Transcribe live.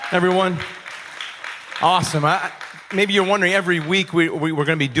everyone? Awesome. Maybe you're wondering, every week we're going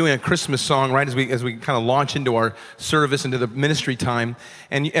to be doing a Christmas song, right, as we kind of launch into our service, into the ministry time.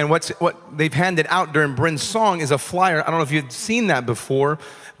 And what they've handed out during Bryn's song is a flyer. I don't know if you've seen that before,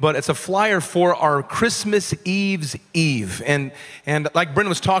 but it's a flyer for our Christmas Eve's Eve. And like Bryn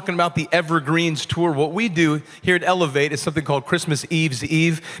was talking about the Evergreens tour, what we do here at Elevate is something called Christmas Eve's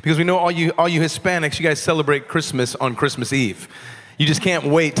Eve, because we know all you Hispanics, you guys celebrate Christmas on Christmas Eve. You just can't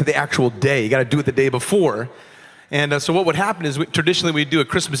wait to the actual day. You got to do it the day before. And so what would happen is traditionally we'd do a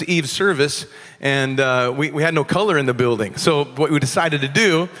Christmas Eve service, and we had no color in the building. So what we decided to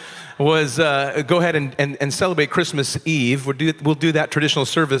do was go ahead and celebrate Christmas Eve. We'll do that traditional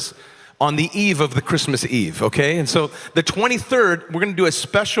service on the eve of the Christmas Eve, okay? And so the 23rd, we're gonna do a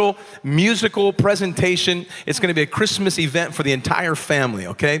special musical presentation. It's gonna be a Christmas event for the entire family,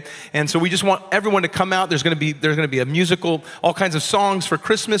 okay? And so we just want everyone to come out. There's gonna be a musical, all kinds of songs for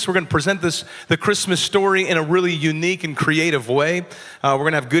Christmas. We're gonna present the Christmas story in a really unique and creative way. We're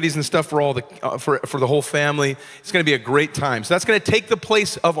gonna have goodies and stuff for all for the whole family. It's gonna be a great time. So that's gonna take the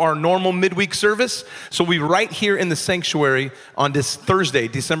place of our normal midweek service. So we'll be right here in the sanctuary on this Thursday,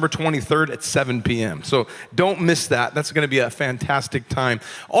 December 23rd at 7 p.m. So don't miss that. That's going to be a fantastic time.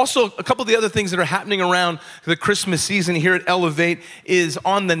 Also, a couple of the other things that are happening around the Christmas season here at Elevate is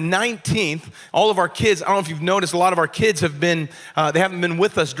on the 19th, all of our kids, I don't know if you've noticed, a lot of our kids have been, they haven't been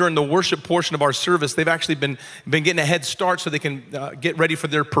with us during the worship portion of our service. They've actually been getting a head start so they can get ready for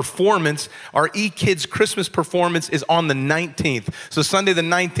their performance. Our E-Kids Christmas performance is on the 19th. So Sunday the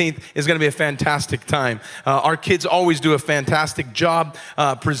 19th is going to be a fantastic time. Our kids always do a fantastic job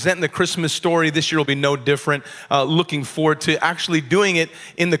presenting the Christmas story. This year will be no different. Looking forward to actually doing it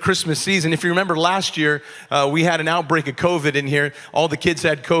in the Christmas season. If you remember last year, we had an outbreak of COVID in here. All the kids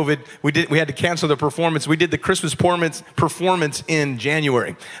had COVID. We had to cancel the performance. We did the Christmas performance in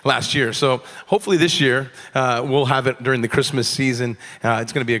January last year. So hopefully this year we'll have it during the Christmas season.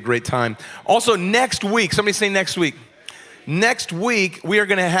 It's going to be a great time. Also next week, somebody say next week. Next week, we are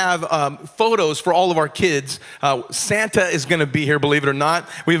going to have photos for all of our kids. Santa is going to be here, believe it or not.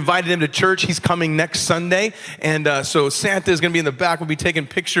 We invited him to church. He's coming next Sunday. And so Santa is going to be in the back. We'll be taking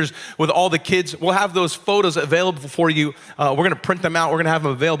pictures with all the kids. We'll have those photos available for you. We're going to print them out. We're going to have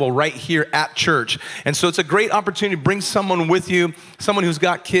them available right here at church. And so it's a great opportunity to bring someone with you, someone who's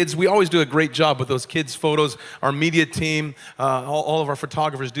got kids. We always do a great job with those kids' photos. Our media team, all of our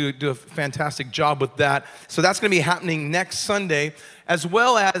photographers do a fantastic job with that. So that's going to be happening next Sunday, as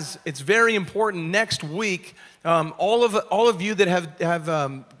well as, it's very important, next week, all of you that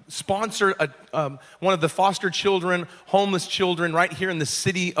have sponsored one of the foster children, homeless children right here in the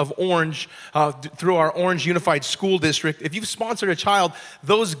city of Orange through our Orange Unified School District. If you've sponsored a child,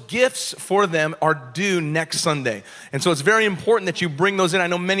 those gifts for them are due next Sunday. And so it's very important that you bring those in. I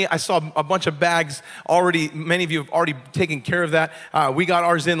know I saw a bunch of bags already. Many of you have already taken care of that. We got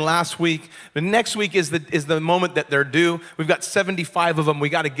ours in last week. But next week is the moment that they're due. We've got 75 of them. We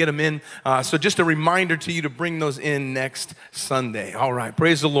got to get them in. So just a reminder to you to bring those in next Sunday. All right,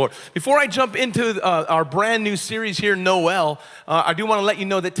 praise the Lord. Before I jump into our brand new series here, Noel, I do want to let you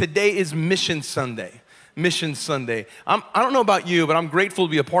know that today is Mission Sunday. Mission Sunday. I don't know about you, but I'm grateful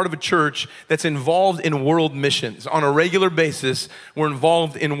to be a part of a church that's involved in world missions. On a regular basis, we're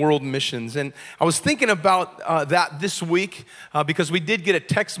involved in world missions. And I was thinking about that this week because we did get a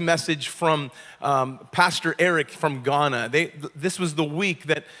text message from Pastor Eric from Ghana. This was the week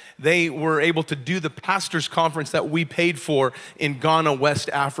that they were able to do the pastors conference that we paid for in Ghana, West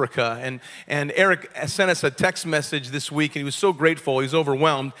Africa. And Eric sent us a text message this week, and he was so grateful. He was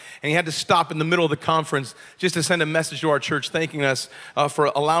overwhelmed, and he had to stop in the middle of the conference just to send a message to our church thanking us for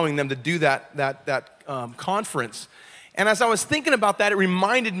allowing them to do that conference. And as I was thinking about that, it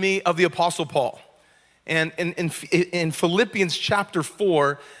reminded me of the Apostle Paul. And in Philippians chapter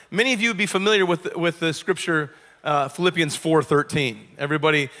 4, many of you would be familiar with the scripture Philippians 4:13.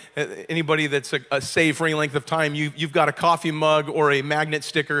 Anybody that's saved for any length of time, you've got a coffee mug or a magnet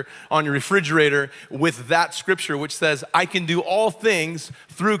sticker on your refrigerator with that scripture, which says, "I can do all things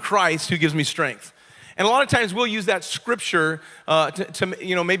through Christ who gives me strength." And a lot of times we'll use that scripture to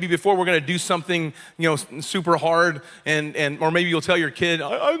maybe before we're going to do something, super hard, or maybe you'll tell your kid,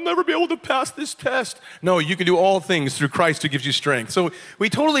 "I'll never be able to pass this test." No, you can do all things through Christ who gives you strength. So we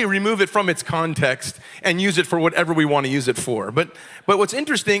totally remove it from its context and use it for whatever we want to use it for. But what's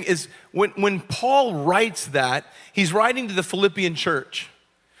interesting is when Paul writes that, he's writing to the Philippian church.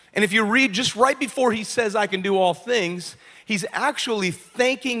 And if you read just right before he says, "I can do all things," he's actually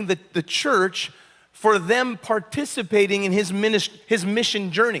thanking the church for them participating in his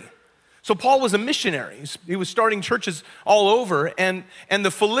mission journey. So Paul was a missionary. He was starting churches all over, and the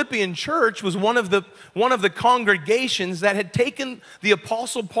Philippian church was one of the congregations that had taken the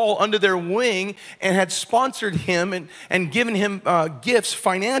Apostle Paul under their wing and had sponsored him and given him gifts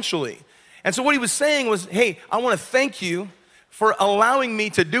financially. And so what he was saying was, hey, I want to thank you for allowing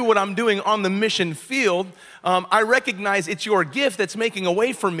me to do what I'm doing on the mission field. I recognize it's your gift that's making a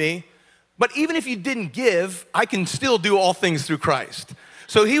way for me, but even if you didn't give, I can still do all things through Christ.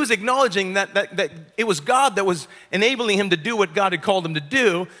 So he was acknowledging that it was God that was enabling him to do what God had called him to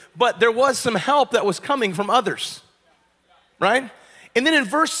do, but there was some help that was coming from others, right? And then in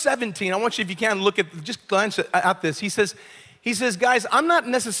verse 17, I want you, if you can, just glance at this. He says, guys, I'm not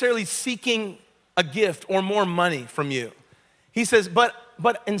necessarily seeking a gift or more money from you. He says, but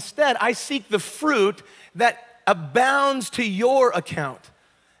instead, I seek the fruit that abounds to your account.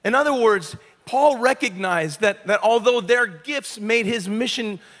 In other words, Paul recognized that although their gifts made his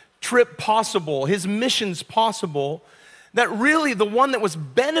mission trip possible, his missions possible, that really the one that was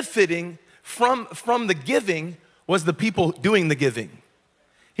benefiting from the giving was the people doing the giving.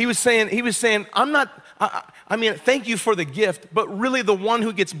 He was saying, I mean, thank you for the gift, but really the one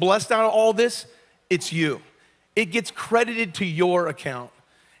who gets blessed out of all this, it's you. It gets credited to your account.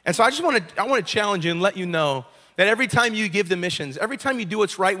 And so I want to challenge you and let you know that every time you give to missions, every time you do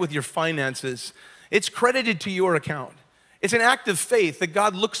what's right with your finances, it's credited to your account. It's an act of faith that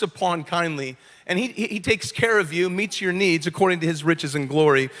God looks upon kindly, and he takes care of you, meets your needs according to his riches and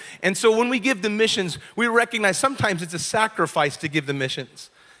glory. And so when we give to missions, we recognize sometimes it's a sacrifice to give to missions.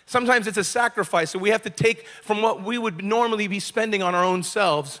 Sometimes it's a sacrifice, so we have to take from what we would normally be spending on our own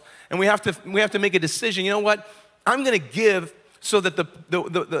selves, and we have to make a decision. You know what? I'm going to give so that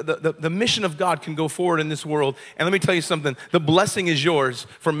the mission of God can go forward in this world. And let me tell you something, the blessing is yours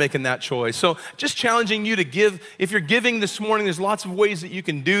for making that choice. So just challenging you to give. If you're giving this morning, there's lots of ways that you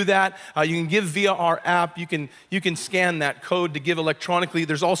can do that. You can give via our app. You can scan that code to give electronically.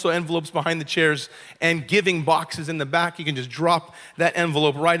 There's also envelopes behind the chairs and giving boxes in the back. You can just drop that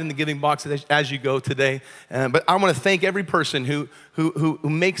envelope right in the giving box as you go today. But I want to thank every person who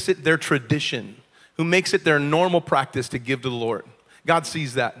makes it their tradition, who makes it their normal practice to give to the Lord. God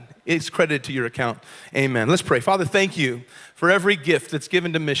sees that. It's credited to your account. Amen. Let's pray. Father, thank you for every gift that's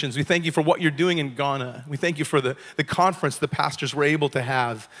given to missions. We thank you for what you're doing in Ghana. We thank you for the conference the pastors were able to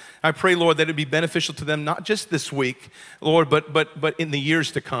have. I pray, Lord, that it would be beneficial to them, not just this week, Lord, but in the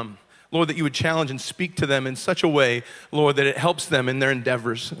years to come. Lord, that you would challenge and speak to them in such a way, Lord, that it helps them in their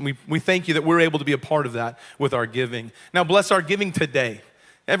endeavors. And we thank you that we're able to be a part of that with our giving. Now, bless our giving today.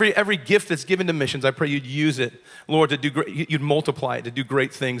 Every gift that's given to missions, I pray you'd use it, Lord, to do great, you'd multiply it to do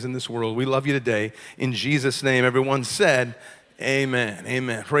great things in this world. We love you today. In Jesus' name, everyone said, amen,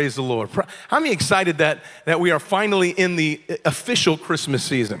 amen. Praise the Lord. How many excited that we are finally in the official Christmas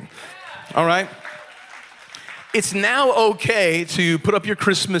season? All right? It's now okay to put up your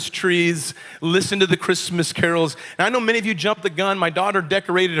Christmas trees, listen to the Christmas carols. And I know many of you jumped the gun. My daughter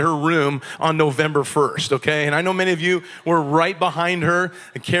decorated her room on November 1st, okay? And I know many of you were right behind her.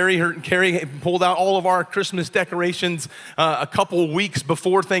 Carrie pulled out all of our Christmas decorations a couple weeks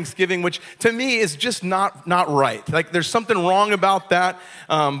before Thanksgiving, which to me is just not right. Like there's something wrong about that,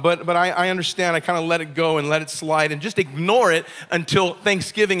 but I understand. I kind of let it go and let it slide and just ignore it until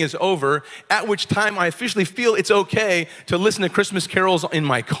Thanksgiving is over, at which time I officially feel it's okay to listen to Christmas carols in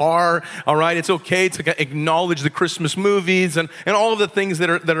my car, all right? It's okay to acknowledge the Christmas movies and all of the things that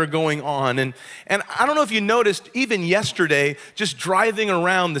are going on. And I don't know if you noticed, even yesterday, just driving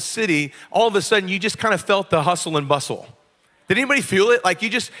around the city, all of a sudden you just kind of felt the hustle and bustle. Did anybody feel it? Like you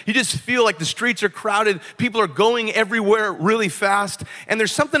just feel like the streets are crowded, people are going everywhere really fast, and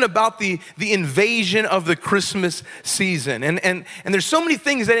there's something about the invasion of the Christmas season. And there's so many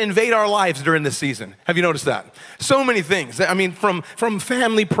things that invade our lives during this season. Have you noticed that? So many things. I mean, from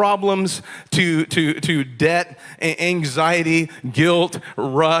family problems to debt, anxiety, guilt,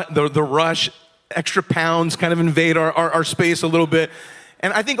 the rush, extra pounds kind of invade our space a little bit.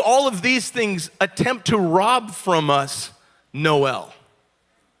 And I think all of these things attempt to rob from us Noel.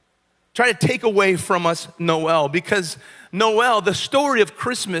 Try to take away from us Noel, because Noel, the story of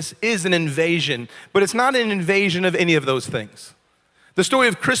Christmas, is an invasion, but it's not an invasion of any of those things. The story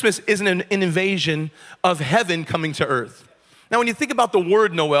of Christmas isn't an invasion of heaven coming to earth. Now, when you think about the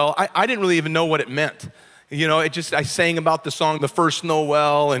word Noel, I didn't really even know what it meant. You know, I sang about the song, The First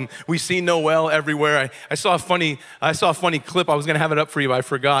Noel, and we see Noel everywhere. I saw a funny clip. I was gonna have it up for you, but I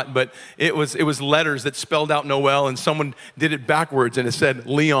forgot, but it was letters that spelled out Noel, and someone did it backwards, and it said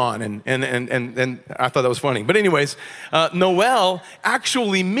Leon, and I thought that was funny. But anyways, Noel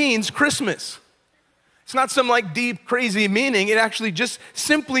actually means Christmas. It's not some like deep, crazy meaning. It actually just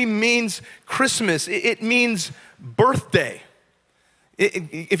simply means Christmas. It means birthday.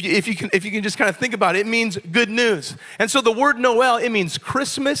 If you can just kind of think about it, it means good news. And so the word Noel, it means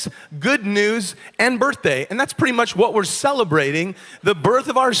Christmas, good news, and birthday. And that's pretty much what we're celebrating, the birth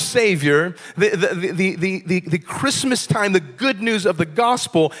of our Savior, the Christmas time, the good news of the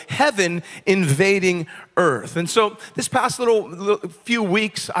gospel, heaven invading earth. And so this past little few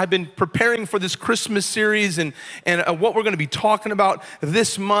weeks, I've been preparing for this Christmas series and what we're going to be talking about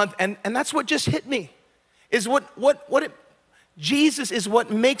this month. And that's what just hit me, is Jesus is what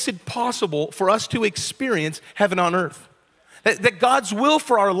makes it possible for us to experience heaven on earth. That God's will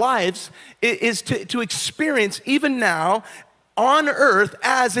for our lives is to experience even now on earth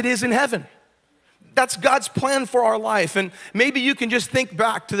as it is in heaven. That's God's plan for our life. And maybe you can just think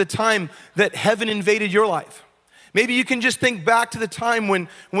back to the time that heaven invaded your life. Maybe you can just think back to the time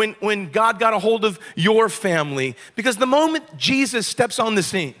when God got a hold of your family. Because the moment Jesus steps on the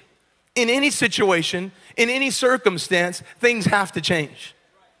scene, in any situation, in any circumstance, things have to change.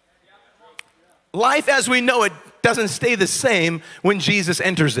 Life as we know it doesn't stay the same when Jesus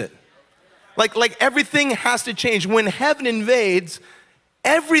enters it. Like everything has to change. When heaven invades,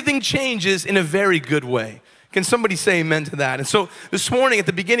 everything changes in a very good way. Can somebody say amen to that? And so this morning at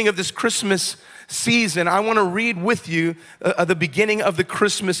the beginning of this Christmas season, I want to read with you the beginning of the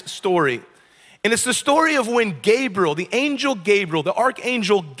Christmas story. And it's the story of when Gabriel, the angel Gabriel, the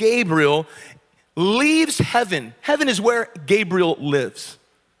archangel Gabriel, leaves heaven. Heaven is where Gabriel lives.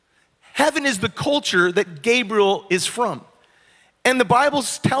 Heaven is the culture that Gabriel is from. And the Bible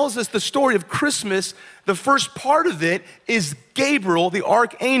tells us the story of Christmas. The first part of it is Gabriel, the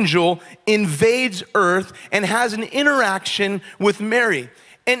archangel, invades earth and has an interaction with Mary.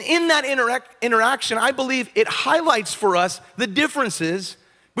 And in that interaction, I believe it highlights for us the differences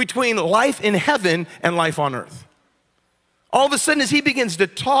between life in heaven and life on earth. All of a sudden, as he begins to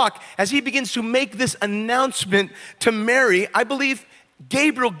talk, as he begins to make this announcement to Mary, I believe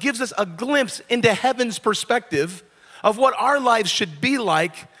Gabriel gives us a glimpse into heaven's perspective of what our lives should be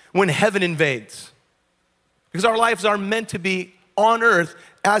like when heaven invades. Because our lives are meant to be on earth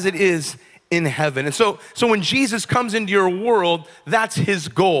as it is in heaven. And so when Jesus comes into your world, that's his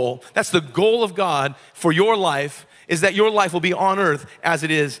goal. That's the goal of God for your life, is that your life will be on earth as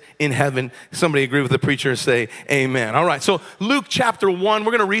it is in heaven. Somebody agree with the preacher and say amen. All right, so Luke chapter 1,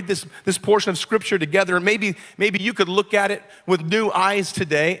 we're gonna read this portion of scripture together. Maybe you could look at it with new eyes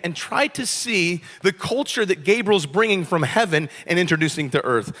today and try to see the culture that Gabriel's bringing from heaven and introducing to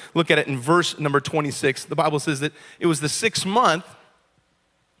earth. Look at it in verse number 26. The Bible says that it was the 6th month,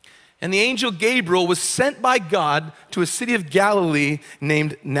 and the angel Gabriel was sent by God to a city of Galilee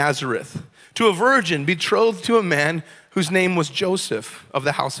named Nazareth, to a virgin betrothed to a man whose name was Joseph of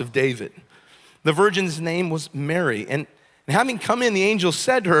the house of David. The virgin's name was Mary. And having come in, the angel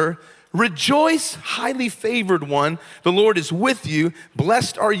said to her, "Rejoice, highly favored one, the Lord is with you.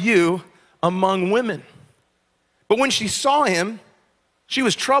 Blessed are you among women." But when she saw him, she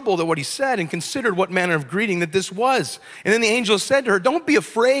was troubled at what he said and considered what manner of greeting that this was. And then the angel said to her, "Don't be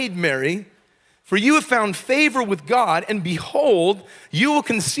afraid, Mary, for you have found favor with God, and behold, you will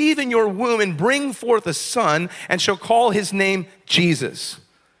conceive in your womb and bring forth a son, and shall call his name Jesus.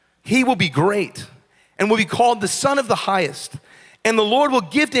 He will be great, and will be called the Son of the Highest. And the Lord will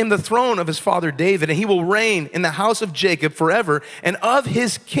give to him the throne of his father David, and he will reign in the house of Jacob forever, and of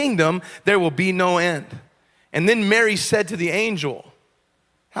his kingdom there will be no end." And then Mary said to the angel,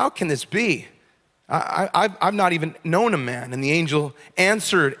 "How can this be? I've not even known a man." And the angel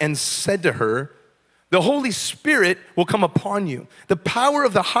answered and said to her, "The Holy Spirit will come upon you. The power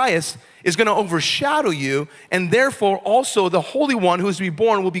of the highest is going to overshadow you, and therefore also the Holy One who is to be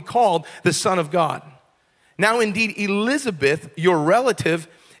born will be called the Son of God. Now indeed Elizabeth, your relative,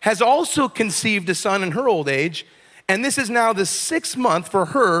 has also conceived a son in her old age, and this is now the 6th month for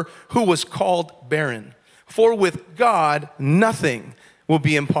her who was called barren. For with God nothing will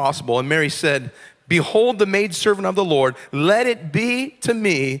be impossible." And Mary said, "Behold the maidservant of the Lord, let it be to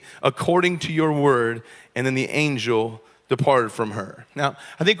me according to your word." And then the angel departed from her. Now,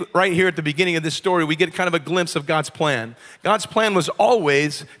 I think right here at the beginning of this story, we get kind of a glimpse of God's plan. God's plan was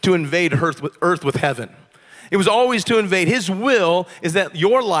always to invade earth with heaven. It was always to invade. His will is that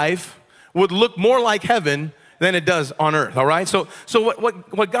your life would look more like heaven than it does on earth, all right? So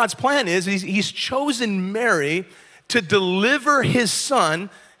what God's plan is, he's chosen Mary to deliver his son,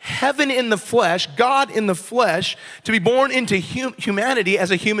 heaven in the flesh, God in the flesh, to be born into humanity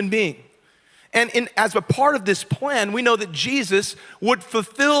as a human being. And as a part of this plan, we know that Jesus would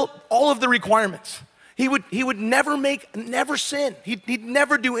fulfill all of the requirements. He would never sin. He'd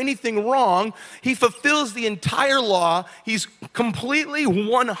never do anything wrong. He fulfills the entire law. He's completely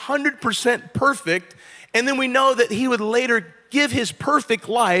 100% perfect. And then we know that he would later give his perfect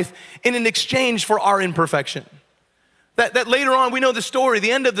life in an exchange for our imperfection. That later on, we know the story.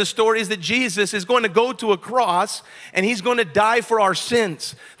 The end of the story is that Jesus is going to go to a cross and he's going to die for our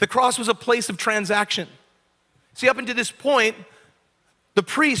sins. The cross was a place of transaction. See, up until this point, the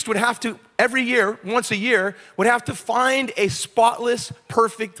priest would have to, every year, once a year, would have to find a spotless,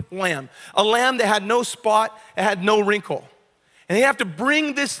 perfect lamb. A lamb that had no spot, it had no wrinkle. And they have to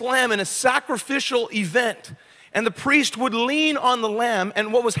bring this lamb in a sacrificial event. And the priest would lean on the lamb,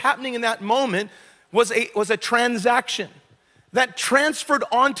 and what was happening in that moment was a transaction that transferred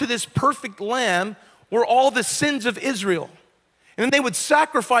onto this perfect lamb were all the sins of Israel. And then they would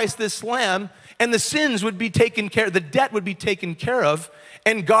sacrifice this lamb, and the sins would be taken care of, the debt would be taken care of,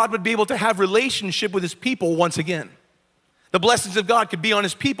 and God would be able to have relationship with his people once again. The blessings of God could be on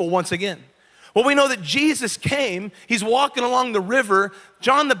his people once again. Well, we know that Jesus came, he's walking along the river,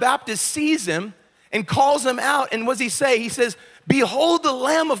 John the Baptist sees him and calls him out, and what does he say? He says, "Behold the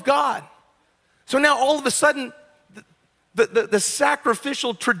Lamb of God." So now all of a sudden, the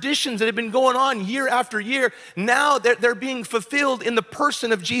sacrificial traditions that have been going on year after year, now they're being fulfilled in the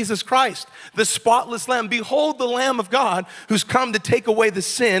person of Jesus Christ, the spotless Lamb. Behold the Lamb of God who's come to take away the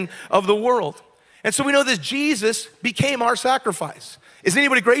sin of the world. And so we know that Jesus became our sacrifice. Is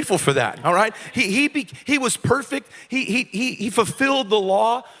anybody grateful for that? All right, he was perfect. He fulfilled the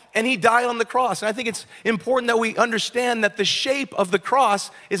law, and he died on the cross. And I think it's important that we understand that the shape of the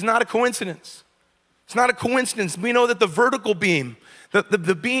cross is not a coincidence. It's not a coincidence. We know that the vertical beam,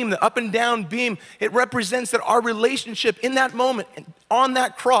 the beam, the up and down beam, it represents that our relationship in that moment, on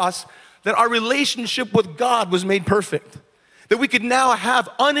that cross, that our relationship with God was made perfect. That we could now have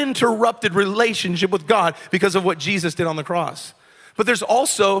uninterrupted relationship with God because of what Jesus did on the cross. But there's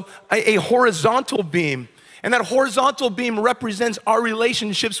also a horizontal beam, and that horizontal beam represents our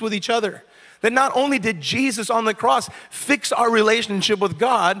relationships with each other. That not only did Jesus on the cross fix our relationship with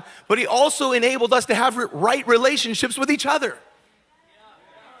God, but he also enabled us to have right relationships with each other.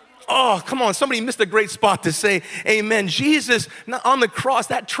 Oh, come on, somebody missed a great spot to say amen. Jesus on the cross,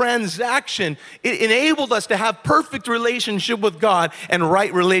 that transaction, it enabled us to have perfect relationship with God and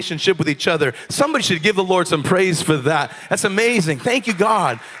right relationship with each other. Somebody should give the Lord some praise for that. That's amazing. Thank you,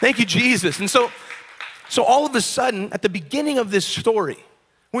 God. Thank you, Jesus. And so all of a sudden, at the beginning of this story,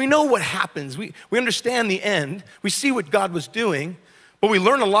 we know what happens. We understand the end. We see what God was doing, but we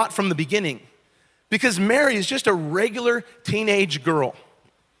learn a lot from the beginning because Mary is just a regular teenage girl.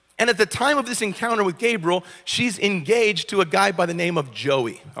 And at the time of this encounter with Gabriel, she's engaged to a guy by the name of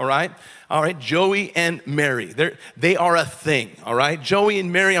Joey, all right? All right, Joey and Mary, they are a thing, all right? Joey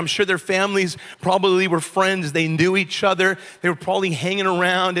and Mary, I'm sure their families probably were friends. They knew each other. They were probably hanging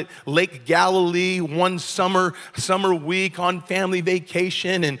around at Lake Galilee one summer week on family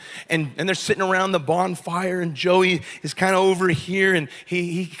vacation, and they're sitting around the bonfire, and Joey is kind of over here, and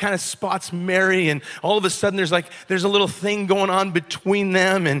he kind of spots Mary, and all of a sudden there's a little thing going on between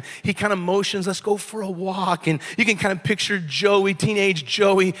them, and he kind of motions, "Let's go for a walk." And you can kind of picture Joey, teenage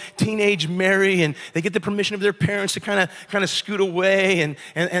Mary, and they get the permission of their parents to kind of scoot away,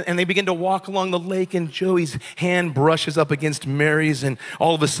 and they begin to walk along the lake, and Joey's hand brushes up against Mary's, and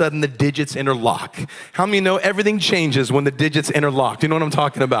all of a sudden the digits interlock. How many know everything changes when the digits interlock? Do you know what I'm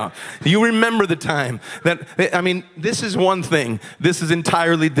talking about? You remember the time this is one thing, this is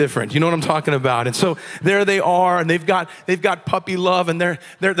entirely different. You know what I'm talking about? And so there they are, and they've got puppy love, and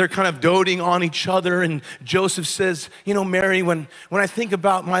they're kind of doting on each other, and Joseph says, "You know, Mary, when I think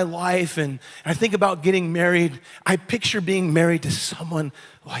about my life and I think about getting married, I picture being married to someone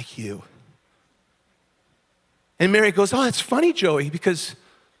like you." And Mary goes, "Oh, it's funny, Joey, because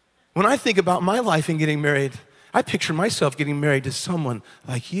when I think about my life and getting married, I picture myself getting married to someone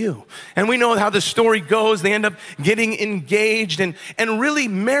like you." And we know how the story goes. They end up getting engaged. And really,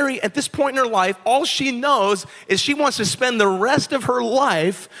 Mary, at this point in her life, all she knows is she wants to spend the rest of her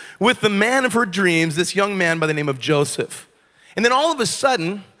life with the man of her dreams, this young man by the name of Joseph. And then all of a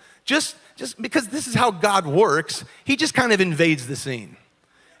sudden, just because this is how God works, he just kind of invades the scene.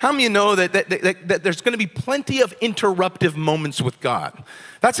 How many of you know that there's going to be plenty of interruptive moments with God?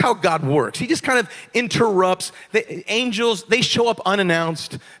 That's how God works. He just kind of interrupts. The angels, they show up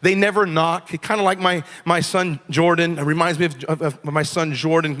unannounced. They never knock. Kind of like my son Jordan. It reminds me of my son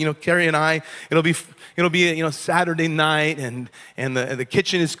Jordan. You know, Carrie and I. It'll be Saturday night, and the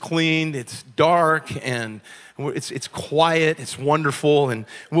kitchen is cleaned. It's dark, and It's quiet, it's wonderful, and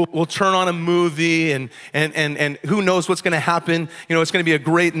we'll turn on a movie, and who knows what's going to happen. You know, it's going to be a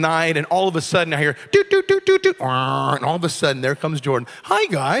great night, and all of a sudden I hear, doot, doot, doot, doot, doot, and all of a sudden there comes Jordan. Hi,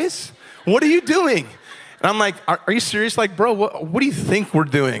 guys. What are you doing? And I'm like, are you serious? Like, bro, what do you think we're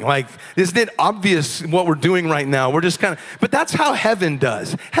doing? Like, isn't it obvious what we're doing right now? We're just kind of, but that's how heaven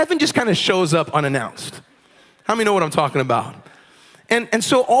does. Heaven just kind of shows up unannounced. How many know what I'm talking about? And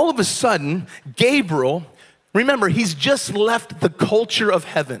so all of a sudden, Gabriel, remember, he's just left the culture of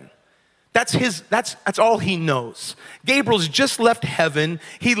heaven. That's all he knows. Gabriel's just left heaven.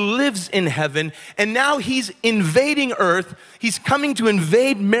 He lives in heaven, and now he's invading earth. He's coming to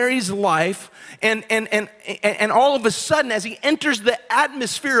invade Mary's life, and all of a sudden, as he enters the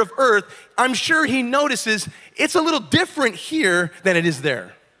atmosphere of earth, I'm sure he notices it's a little different here than it is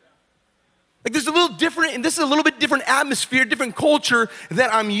there. Like there's a little different, and this is a little bit different atmosphere, different culture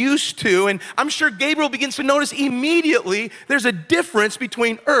that I'm used to. And I'm sure Gabriel begins to notice immediately there's a difference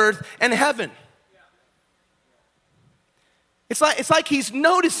between earth and heaven. It's like he's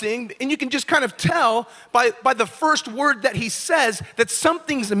noticing, and you can just kind of tell by the first word that he says that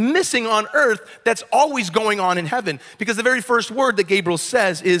something's missing on earth that's always going on in heaven. Because the very first word that Gabriel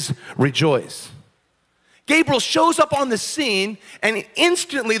says is rejoice. Gabriel shows up on the scene, and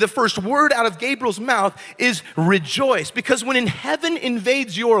instantly the first word out of Gabriel's mouth is rejoice. Because when heaven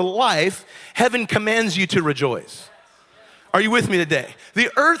invades your life, heaven commands you to rejoice. Are you with me today?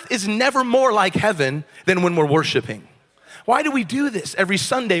 The earth is never more like heaven than when we're worshiping. Why do we do this every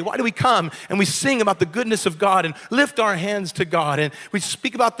Sunday? Why do we come and we sing about the goodness of God and lift our hands to God and we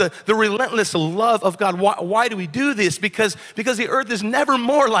speak about the relentless love of God? Why do we do this? Because the earth is never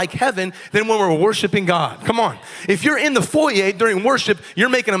more like heaven than when we're worshiping God. Come on. If you're in the foyer during worship, you're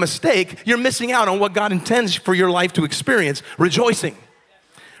making a mistake. You're missing out on what God intends for your life to experience, rejoicing.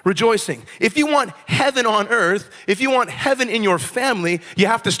 Rejoicing. If you want heaven on earth, if you want heaven in your family, you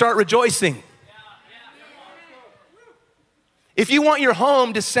have to start rejoicing. If you want your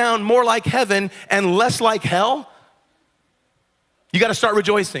home to sound more like heaven and less like hell, you got to start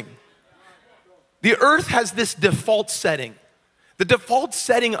rejoicing. The earth has this default setting. The default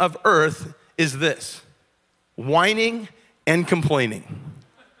setting of earth is this: whining and complaining.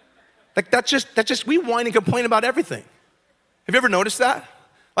 Like that's just we whine and complain about everything. Have you ever noticed that?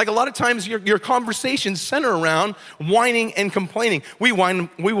 Like a lot of times your conversations center around whining and complaining. We whine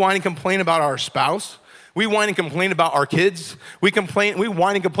and complain about our spouse. We whine and complain about our kids. We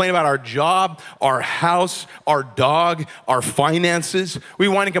whine and complain about our job, our house, our dog, our finances. We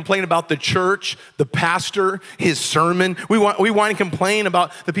whine and complain about the church, the pastor, his sermon. We whine and complain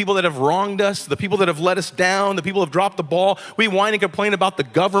about the people that have wronged us, the people that have let us down, the people who have dropped the ball. We whine and complain about the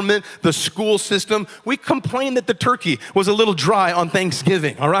government, the school system. We complain that the turkey was a little dry on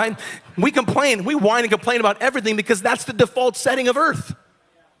Thanksgiving, all right? We whine and complain about everything because that's the default setting of earth.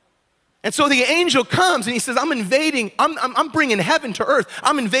 And so the angel comes and he says, I'm bringing heaven to earth.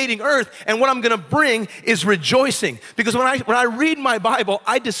 I'm invading earth, and what I'm gonna bring is rejoicing. Because when I read my Bible,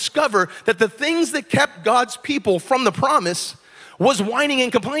 I discover that the things that kept God's people from the promise was whining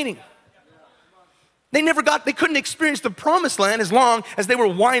and complaining. They couldn't experience the promised land as long as they were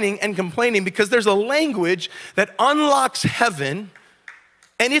whining and complaining, because there's a language that unlocks heaven,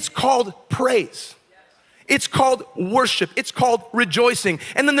 and it's called praise. It's called worship. It's called rejoicing.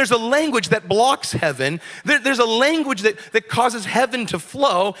 And then there's a language that blocks heaven. There's a language that causes heaven to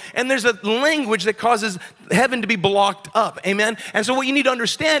flow. And there's a language that causes heaven to be blocked up. Amen? And so what you need to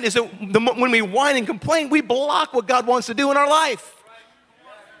understand is that when we whine and complain, we block what God wants to do in our life.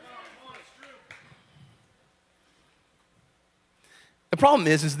 The problem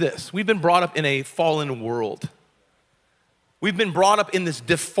is this. We've been brought up in a fallen world. We've been brought up in this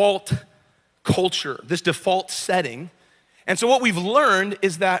default culture, this default setting. And so what we've learned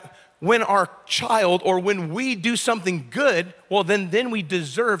is that when our child or when we do something good, well, then we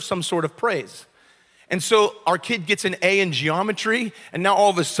deserve some sort of praise. And so our kid gets an A in geometry, and now all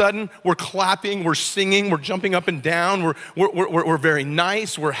of a sudden we're clapping, we're singing, we're jumping up and down, we're very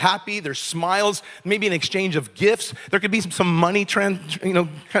nice, we're happy, there's smiles, maybe an exchange of gifts. There could be some money kind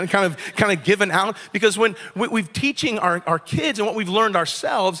of given out, because when we're teaching our kids, and what we've learned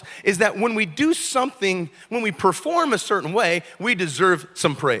ourselves is that when we do something, when we perform a certain way, we deserve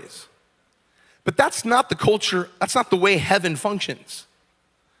some praise. But that's not the culture, that's not the way heaven functions.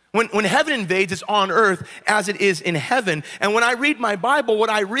 When heaven invades, it's on earth as it is in heaven. And when I read my Bible, what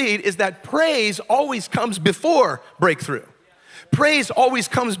I read is that praise always comes before breakthrough. Praise always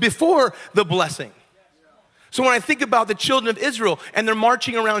comes before the blessing. So when I think about the children of Israel and they're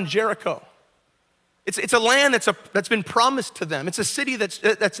marching around Jericho, it's a land that's been promised to them. It's a city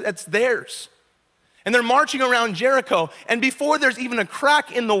that's theirs. And they're marching around Jericho. And before there's even a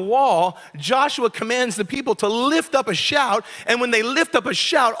crack in the wall, Joshua commands the people to lift up a shout. And when they lift up a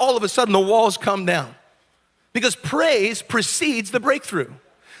shout, all of a sudden the walls come down. Because praise precedes the breakthrough.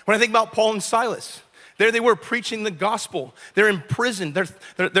 When I think about Paul and Silas, there they were preaching the gospel. They're imprisoned.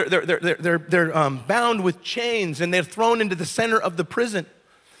 They're bound with chains, and they're thrown into the center of the prison.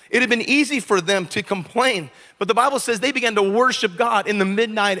 It had been easy for them to complain, but the Bible says they began to worship God in the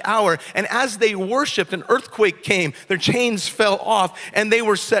midnight hour. And as they worshiped, an earthquake came, their chains fell off, and they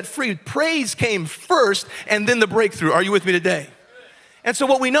were set free. Praise came first, and then the breakthrough. Are you with me today? And so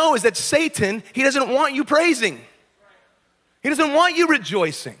what we know is that Satan, he doesn't want you praising. He doesn't want you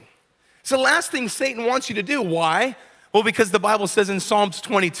rejoicing. It's the last thing Satan wants you to do. Why? Well, because the Bible says in Psalms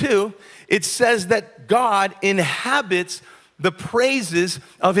 22, it says that God inhabits the praises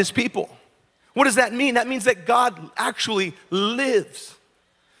of his people. What does that mean? That means that God actually lives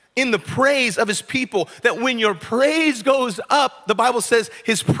in the praise of his people. That when your praise goes up, the Bible says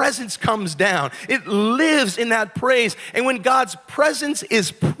his presence comes down. It lives in that praise. And when God's presence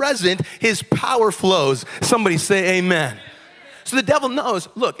is present, his power flows. Somebody say amen. So the devil knows,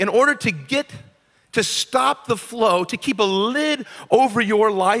 look, in order to stop the flow, to keep a lid over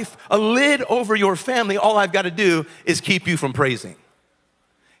your life, a lid over your family, all I've got to do is keep you from praising,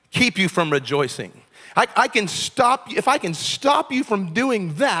 keep you from rejoicing. I can stop you. If I can stop you from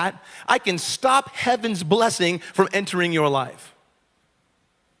doing that, I can stop heaven's blessing from entering your life.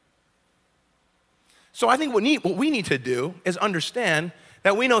 So I think what we need to do is understand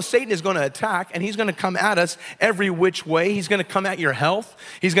that we know Satan is going to attack, and he's going to come at us every which way. He's going to come at your health.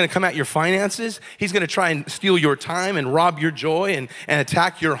 He's going to come at your finances. He's going to try and steal your time and rob your joy and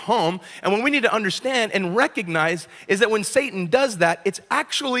attack your home. And what we need to understand and recognize is that when Satan does that, it's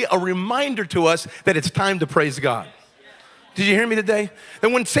actually a reminder to us that it's time to praise God. Did you hear me today?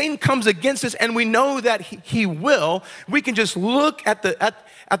 That when Satan comes against us, and we know that he will, we can just look at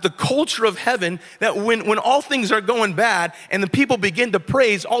the culture of heaven, that when all things are going bad and the people begin to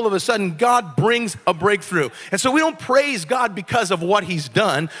praise, all of a sudden God brings a breakthrough. And so we don't praise God because of what he's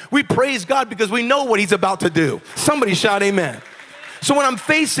done. We praise God because we know what he's about to do. Somebody shout amen. So when I'm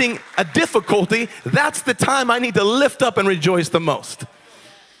facing a difficulty, that's the time I need to lift up and rejoice the most.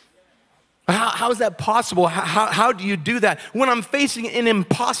 How is that possible? How do you do that? When I'm facing an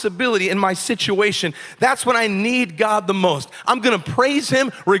impossibility in my situation, that's when I need God the most. I'm going to praise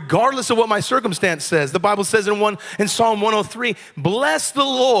him regardless of what my circumstance says. The Bible says in Psalm 103, bless the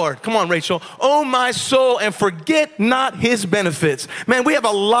Lord. Come on, Rachel. Oh, my soul, and forget not his benefits. Man, we have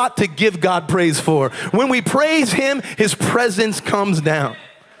a lot to give God praise for. When we praise him, his presence comes down.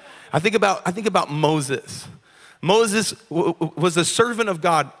 I think about Moses. Moses was a servant of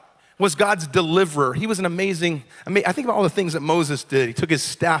God, was God's deliverer. He was an amazing, I think about all the things that Moses did. He took his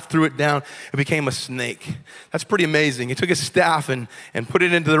staff, threw it down, it became a snake. That's pretty amazing. He took his staff and put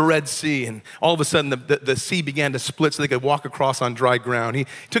it into the Red Sea, and all of a sudden the sea began to split so they could walk across on dry ground. He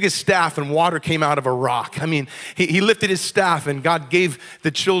took his staff and water came out of a rock. I mean, he lifted his staff and God gave the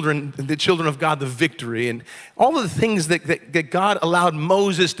children of God the victory, and all of the things that God allowed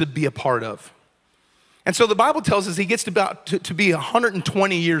Moses to be a part of. And so the Bible tells us he gets to be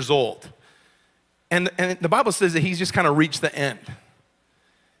 120 years old. And the Bible says that he's just kind of reached the end.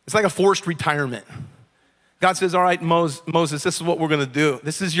 It's like a forced retirement. God says, all right, Moses, this is what we're going to do.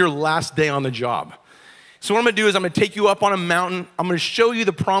 This is your last day on the job. So what I'm going to do is I'm going to take you up on a mountain. I'm going to show you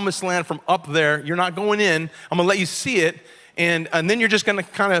the promised land from up there. You're not going in. I'm going to let you see it. And then you're just going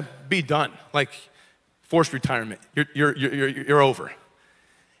to kind of be done, like forced retirement. You're over.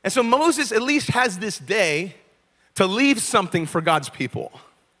 And so Moses at least has this day to leave something for God's people.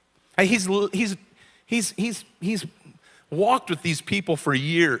 And he's walked with these people for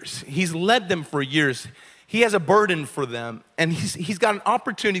years. He's led them for years. He has a burden for them. And he's got an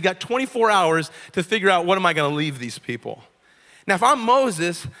opportunity, he's got 24 hours to figure out, what am I going to leave these people? Now, if I'm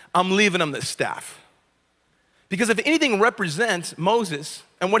Moses, I'm leaving them the staff. Because if anything represents Moses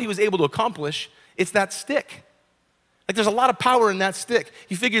and what he was able to accomplish, it's that stick. Like, there's a lot of power in that stick.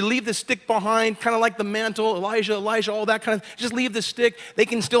 You figure leave the stick behind, kind of like the mantle, Elijah, all that kind of, just leave the stick. They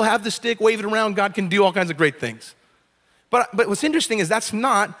can still have the stick, wave it around. God can do all kinds of great things. But what's interesting is that's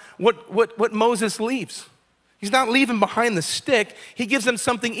not what Moses leaves. He's not leaving behind the stick. He gives them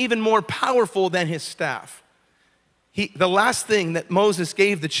something even more powerful than his staff. The last thing that Moses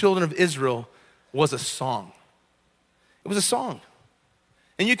gave the children of Israel was a song. It was a song.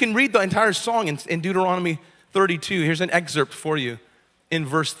 And you can read the entire song in Deuteronomy 32. Here's an excerpt for you. In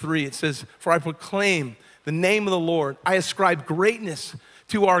verse 3, it says, for I proclaim the name of the Lord. I ascribe greatness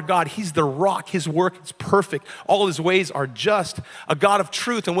to our God. He's the rock. His work is perfect. All his ways are just. A God of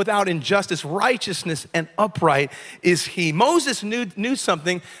truth and without injustice, righteousness and upright is he. Moses knew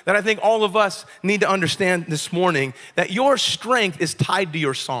something that I think all of us need to understand this morning, that your strength is tied to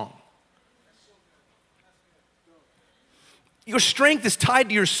your song. Your strength is tied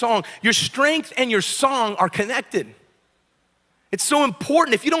to your song. Your strength and your song are connected. It's so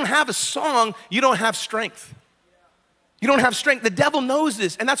important. If you don't have a song, you don't have strength. You don't have strength. The devil knows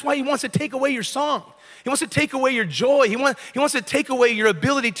this, and that's why he wants to take away your song. He wants to take away your joy. He wants to take away your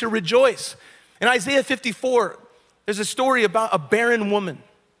ability to rejoice. In Isaiah 54, there's a story about a barren woman.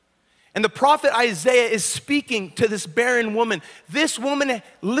 And the prophet Isaiah is speaking to this barren woman. This woman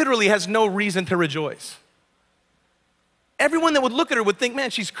literally has no reason to rejoice. Everyone that would look at her would think, man,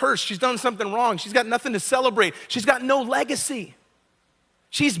 she's cursed. She's done something wrong. She's got nothing to celebrate. She's got no legacy.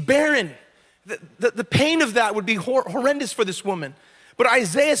 She's barren. The pain of that would be horrendous for this woman. But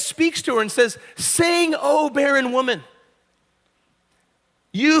Isaiah speaks to her and says, sing, O barren woman.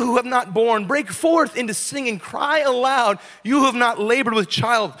 You who have not borne, break forth into singing, cry aloud, you who have not labored with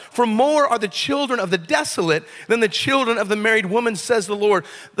child. For more are the children of the desolate than the children of the married woman, says the Lord.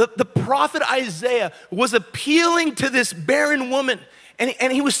 The prophet Isaiah was appealing to this barren woman.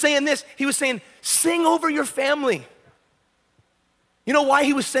 And he was saying this, he was saying, sing over your family. You know why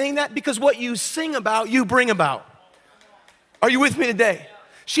he was saying that? Because what you sing about, you bring about. Are you with me today?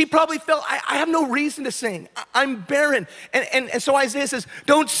 She probably felt, I have no reason to sing. I'm barren. And so Isaiah says,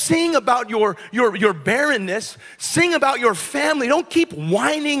 don't sing about your barrenness. Sing about your family. Don't keep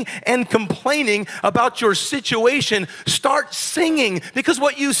whining and complaining about your situation. Start singing, because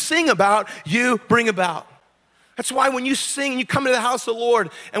what you sing about, you bring about. That's why when you sing and you come into the house of the Lord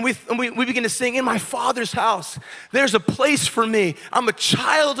and we begin to sing, in my Father's house, there's a place for me. I'm a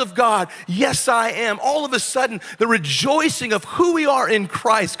child of God. Yes, I am. All of a sudden, the rejoicing of who we are in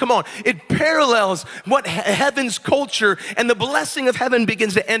Christ, come on, it parallels what heaven's culture, and the blessing of heaven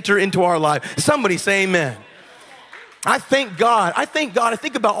begins to enter into our life. Somebody say amen. I thank God. I think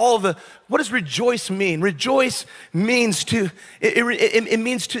about all of what does rejoice mean? Rejoice means it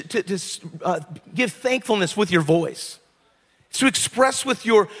means to give thankfulness with your voice. To express with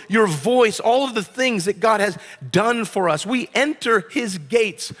your voice all of the things that God has done for us. We enter his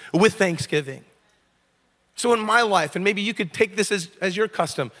gates with thanksgiving. So in my life, and maybe you could take this as your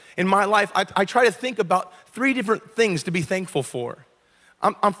custom, in my life, I try to think about 3 different things to be thankful for.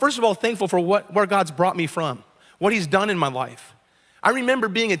 I'm first of all thankful for where God's brought me from, what he's done in my life. I remember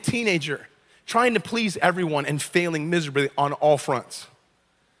being a teenager, trying to please everyone and failing miserably on all fronts.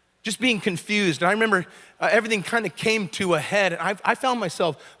 Just being confused. And I remember everything kind of came to a head. And I found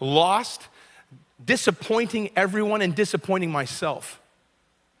myself lost, disappointing everyone and disappointing myself.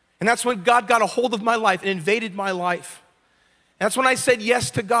 And that's when God got a hold of my life and invaded my life. And that's when I said yes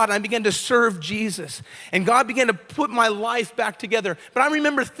to God and I began to serve Jesus. And God began to put my life back together. But I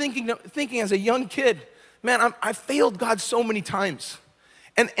remember thinking as a young kid, man, I failed God so many times.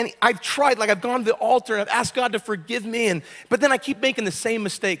 And I've tried, like I've gone to the altar and I've asked God to forgive me, but then I keep making the same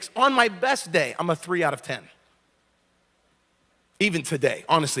mistakes. On my best day, I'm a 3 out of 10. Even today,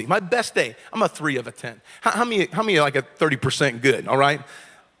 honestly, my best day, I'm a 3 out of 10. How many are like a 30% good, all right?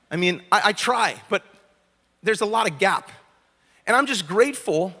 I mean, I try, but there's a lot of gap. And I'm just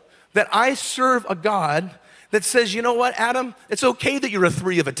grateful that I serve a God that says, you know what, Adam, it's okay that you're a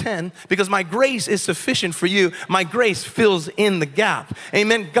 3 out of 10 because my grace is sufficient for you. My grace fills in the gap.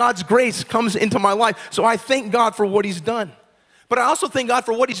 Amen. God's grace comes into my life. So I thank God for what he's done. But I also thank God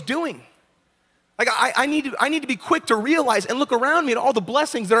for what he's doing. Like I need to be quick to realize and look around me at all the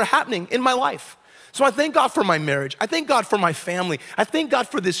blessings that are happening in my life. So I thank God for my marriage. I thank God for my family. I thank God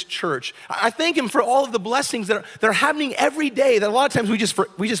for this church. I thank him for all of the blessings that are happening every day that a lot of times we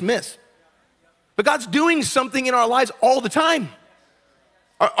just miss. But God's doing something in our lives all the time.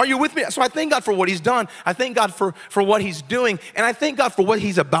 Are you with me? So I thank God for what he's done. I thank God for what he's doing. And I thank God for what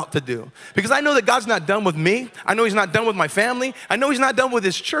he's about to do. Because I know that God's not done with me. I know he's not done with my family. I know he's not done with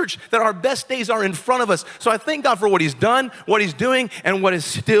his church, that our best days are in front of us. So I thank God for what he's done, what he's doing, and what is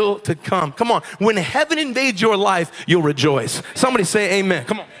still to come. Come on. When heaven invades your life, you'll rejoice. Somebody say amen.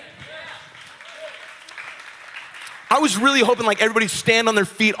 Come on. I was really hoping like everybody stand on their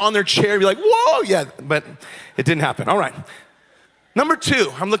feet, on their chair, be like, whoa, yeah, but it didn't happen. All right. Number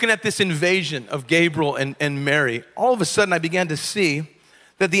 2, I'm looking at this invasion of Gabriel and Mary. All of a sudden, I began to see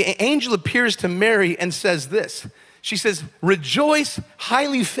that the angel appears to Mary and says this. She says, rejoice,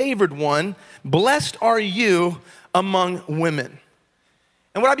 highly favored one, blessed are you among women.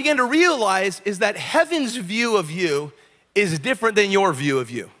 And what I began to realize is that heaven's view of you is different than your view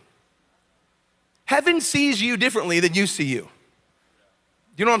of you. Heaven sees you differently than you see you.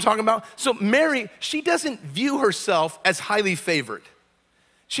 You know what I'm talking about? So Mary, she doesn't view herself as highly favored.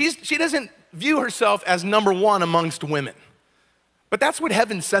 She doesn't view herself as number one amongst women. But that's what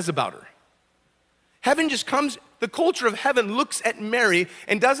heaven says about her. Heaven just comes, the culture of heaven looks at Mary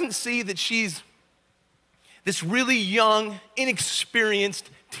and doesn't see that she's this really young, inexperienced,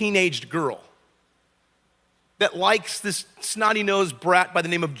 teenaged girl that likes this snotty-nosed brat by the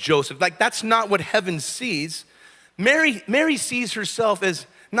name of Joseph. Like, that's not what heaven sees. Mary sees herself as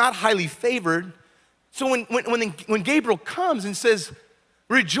not highly favored. So when Gabriel comes and says,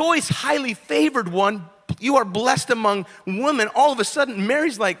 rejoice, highly favored one, you are blessed among women, all of a sudden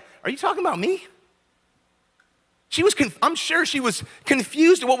Mary's like, are you talking about me? I'm sure she was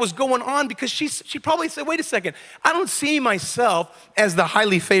confused at what was going on, because she probably said, wait a second, I don't see myself as the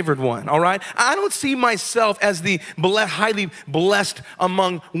highly favored one, all right? I don't see myself as the highly blessed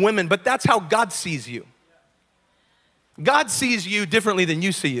among women, but that's how God sees you. God sees you differently than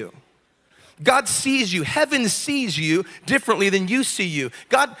you see you. God sees you, heaven sees you differently than you see you.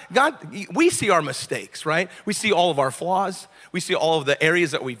 God, we see our mistakes, right? We see all of our flaws. We see all of the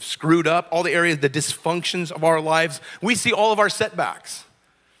areas that we've screwed up, all the areas, the dysfunctions of our lives. We see all of our setbacks.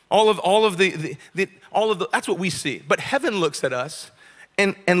 All of the that's what we see. But heaven looks at us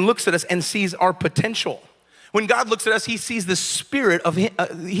and looks at us and sees our potential. When God looks at us, he sees the spirit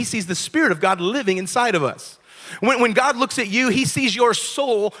of God living inside of us. When God looks at you, he sees your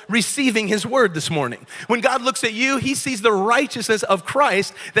soul receiving his word this morning. When God looks at you, he sees the righteousness of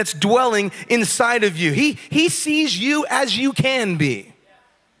Christ that's dwelling inside of you. He sees you as you can be.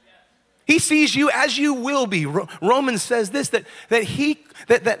 He sees you as you will be. Romans says this, that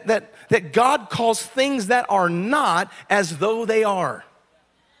God calls things that are not as though they are.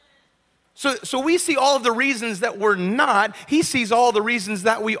 So we see all of the reasons that we're not. He sees all the reasons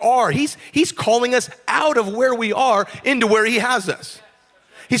that we are. He's calling us out of where we are into where he has us.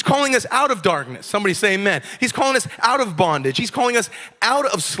 He's calling us out of darkness. Somebody say amen. He's calling us out of bondage. He's calling us out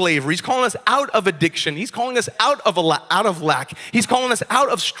of slavery. He's calling us out of addiction. He's calling us out of lack. He's calling us out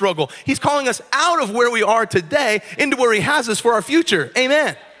of struggle. He's calling us out of where we are today into where he has us for our future.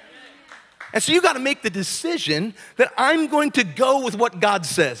 Amen. And so you got to make the decision that I'm going to go with what God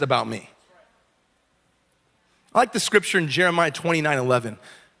says about me. I like the scripture in Jeremiah 29:11.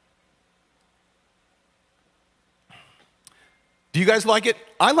 Do you guys like it?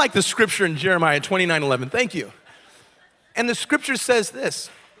 I like the scripture in Jeremiah 29:11. Thank you. And the scripture says this.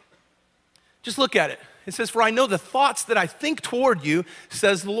 Just look at it. It says, for I know the thoughts that I think toward you,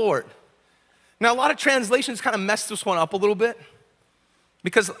 says the Lord. Now, a lot of translations kind of mess this one up a little bit,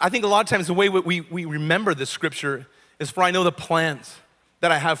 because I think a lot of times the way we remember this scripture is, for I know the plans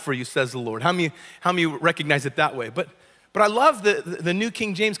that I have for you, says the Lord. How many recognize it that way? But I love the New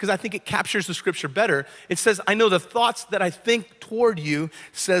King James, because I think it captures the scripture better. It says, I know the thoughts that I think toward you,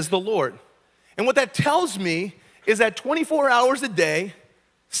 says the Lord. And what that tells me is that 24 hours a day,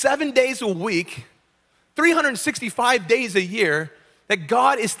 7 days a week, 365 days a year, that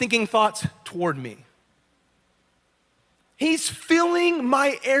God is thinking thoughts toward me. He's filling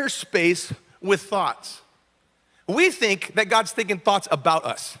my airspace with thoughts. We think that God's thinking thoughts about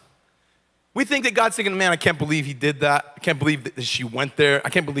us. We think that God's thinking, man, I can't believe he did that. I can't believe that she went there. I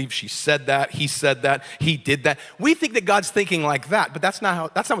can't believe she said that. He said that. He did that. We think that God's thinking like that, but that's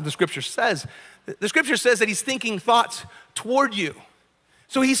not what the scripture says. The scripture says that he's thinking thoughts toward you.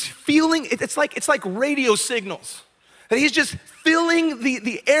 So he's feeling, it's like radio signals. That he's just filling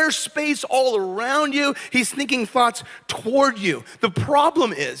the airspace all around you. He's thinking thoughts toward you. The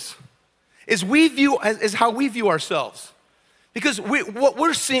problem is how we view ourselves. Because what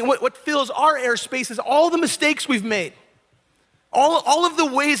we're seeing, what fills our airspace is all the mistakes we've made. All of the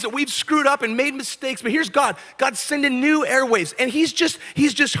ways that we've screwed up and made mistakes. But here's God. God's sending new airwaves. And he's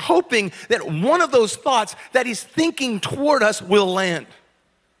just hoping that one of those thoughts that he's thinking toward us will land.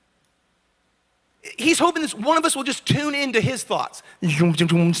 He's hoping that one of us will just tune into his thoughts. He's hoping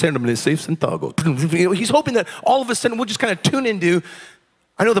that all of a sudden we'll just kind of tune into,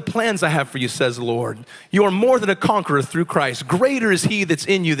 I know the plans I have for you, says the Lord. You are more than a conqueror through Christ. Greater is he that's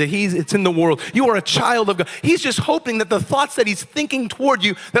in you than it's in the world. You are a child of God. He's just hoping that the thoughts that he's thinking toward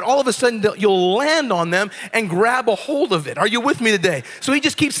you, that all of a sudden you'll land on them and grab a hold of it. Are you with me today? So he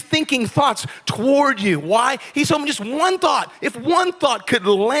just keeps thinking thoughts toward you. Why? He's hoping just one thought. If one thought could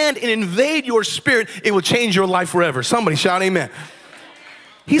land and invade your spirit, it will change your life forever. Somebody shout amen.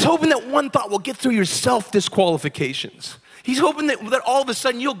 He's hoping that one thought will get through your self-disqualifications. He's hoping that all of a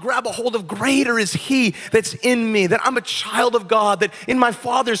sudden you'll grab a hold of greater is he that's in me, that I'm a child of God, that in my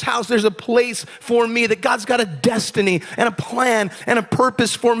Father's house there's a place for me, that God's got a destiny and a plan and a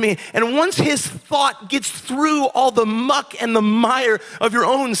purpose for me. And once his thought gets through all the muck and the mire of your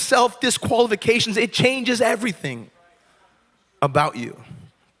own self-disqualifications, it changes everything about you.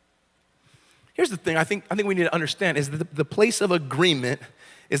 Here's the thing I think we need to understand is that the place of agreement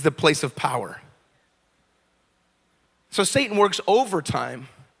is the place of power. So Satan works overtime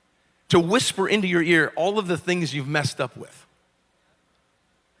to whisper into your ear all of the things you've messed up with.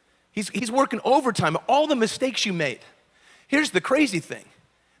 He's working overtime, all the mistakes you made. Here's the crazy thing.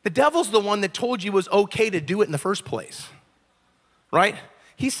 The devil's the one that told you it was okay to do it in the first place, right?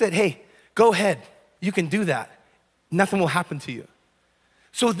 He said, hey, go ahead, you can do that. Nothing will happen to you.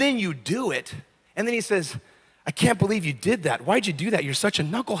 So then you do it, and then he says, I can't believe you did that. Why'd you do that? You're such a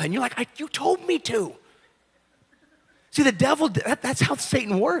knucklehead. And you're like, you told me to. See, the devil, that's how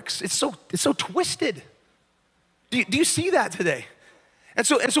Satan works. It's so twisted. Do you see that today? And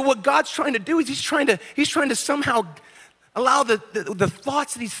so what God's trying to do is he's trying to somehow allow the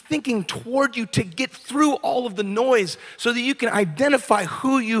thoughts that he's thinking toward you to get through all of the noise so that you can identify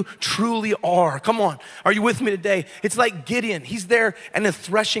who you truly are. Come on, are you with me today? It's like Gideon. He's there on the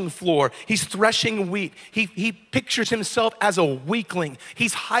threshing floor. He's threshing wheat. He pictures himself as a weakling.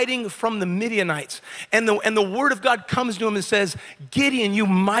 He's hiding from the Midianites. And the word of God comes to him and says, Gideon, you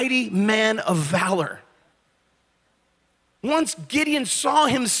mighty man of valor. Once Gideon saw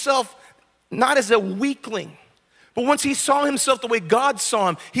himself not as a weakling, but once he saw himself the way God saw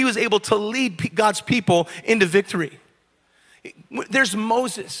him, he was able to lead God's people into victory. There's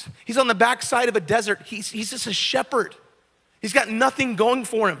Moses. He's on the backside of a desert. He's just a shepherd. He's got nothing going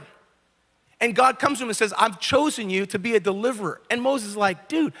for him. And God comes to him and says, I've chosen you to be a deliverer. And Moses is like,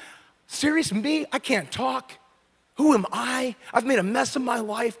 dude, serious, me? I can't talk. Who am I? I've made a mess of my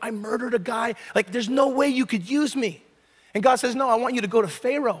life. I murdered a guy. Like, there's no way you could use me. And God says, no, I want you to go to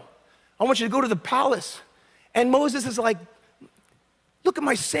Pharaoh. I want you to go to the palace. And Moses is like, look at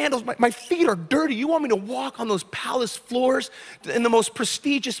my sandals, my feet are dirty. You want me to walk on those palace floors in the most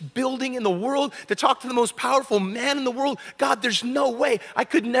prestigious building in the world to talk to the most powerful man in the world? God, there's no way. I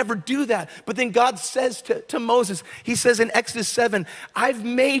could never do that. But then God says to Moses, he says in Exodus 7, I've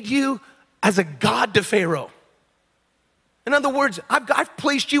made you as a god to Pharaoh. In other words, I've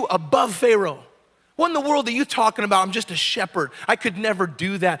placed you above Pharaoh. What in the world are you talking about? I'm just a shepherd. I could never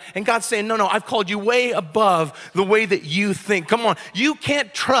do that. And God's saying, no, I've called you way above the way that you think. Come on, you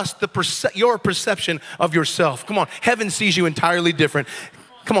can't trust your perception of yourself. Come on, heaven sees you entirely different.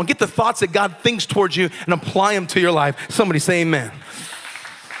 Come on, get the thoughts that God thinks towards you and apply them to your life. Somebody say amen.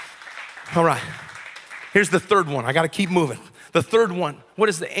 All right, here's the third one. I got to keep moving. The third one, what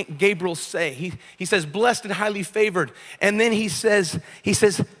does Gabriel say? He says, blessed and highly favored. And then he says,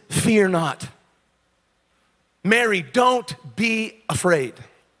 fear not. Mary, don't be afraid.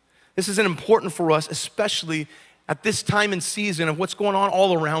 This is important for us, especially at this time and season of what's going on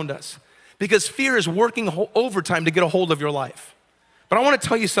all around us. Because fear is working overtime to get a hold of your life. But I want to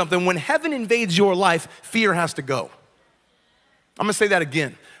tell you something. When heaven invades your life, fear has to go. I'm going to say that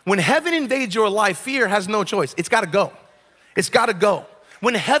again. When heaven invades your life, fear has no choice. It's got to go. It's got to go.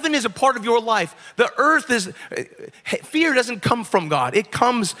 When heaven is a part of your life, the earth is, fear doesn't come from God. It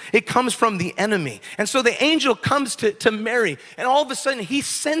comes from the enemy. And so the angel comes to Mary, and all of a sudden he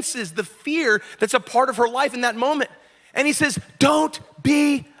senses the fear that's a part of her life in that moment. And he says, don't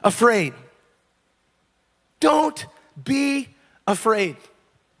be afraid. Don't be afraid.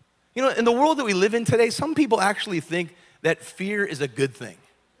 You know, in the world that we live in today, some people actually think that fear is a good thing.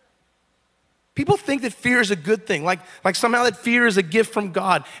 People think that fear is a good thing, like somehow that fear is a gift from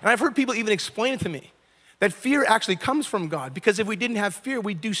God. And I've heard people even explain it to me, that fear actually comes from God, because if we didn't have fear,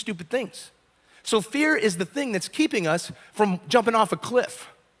 we'd do stupid things. So fear is the thing that's keeping us from jumping off a cliff.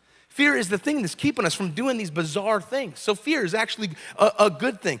 Fear is the thing that's keeping us from doing these bizarre things. So fear is actually a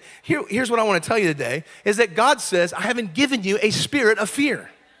good thing. Here's what I want to tell you today, is that God says, I haven't given you a spirit of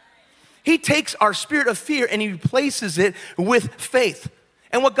fear. He takes our spirit of fear and he replaces it with faith.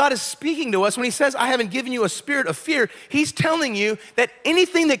 And what God is speaking to us when he says, I haven't given you a spirit of fear, he's telling you that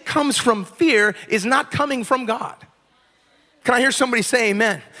anything that comes from fear is not coming from God. Can I hear somebody say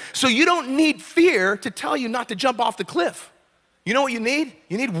amen? So you don't need fear to tell you not to jump off the cliff. You know what you need?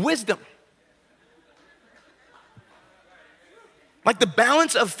 You need wisdom. Like the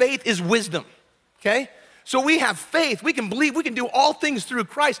balance of faith is wisdom, okay? So we have faith, we can believe, we can do all things through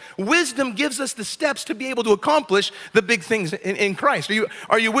Christ. Wisdom gives us the steps to be able to accomplish the big things in Christ.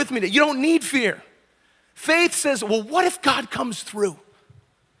 Are you with me? You don't need fear. Faith says, well, what if God comes through?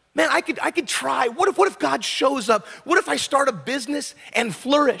 Man, I could try. What if God shows up? What if I start a business and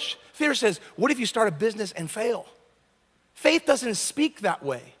flourish? Fear says, what if you start a business and fail? Faith doesn't speak that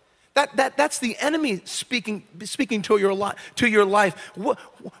way. That's the enemy speaking to your life.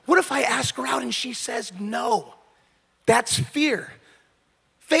 What if I ask her out and she says no? That's fear.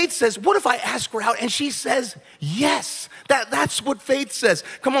 Faith says, what if I ask her out and she says yes? That's what faith says.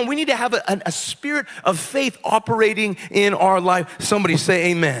 Come on, we need to have a spirit of faith operating in our life. Somebody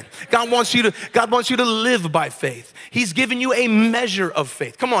say amen. God wants you to live by faith. He's given you a measure of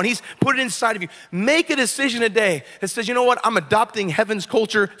faith. Come on, he's put it inside of you. Make a decision today that says, you know what? I'm adopting heaven's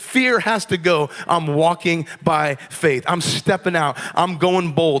culture. Fear has to go. I'm walking by faith. I'm stepping out. I'm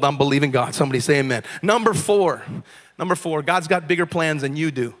going bold. I'm believing God. Somebody say amen. Number four, God's got bigger plans than you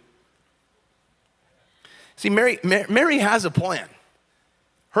do. See, Mary has a plan.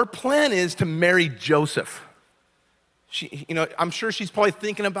 Her plan is to marry Joseph. I'm sure she's probably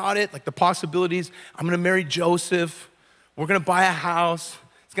thinking about it, like the possibilities. I'm gonna marry Joseph. We're gonna buy a house.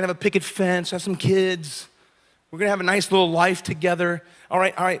 It's gonna have a picket fence, have some kids. We're gonna have a nice little life together. All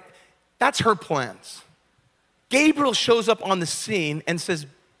right. That's her plans. Gabriel shows up on the scene and says,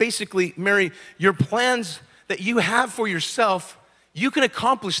 basically, Mary, your plans that you have for yourself, you can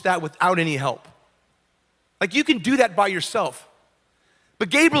accomplish that without any help. Like you can do that by yourself. But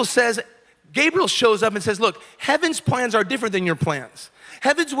Gabriel shows up and says, look, heaven's plans are different than your plans.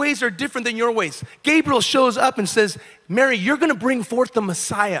 Heaven's ways are different than your ways. Gabriel shows up and says, Mary, you're gonna bring forth the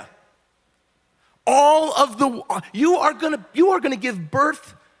Messiah. You are gonna give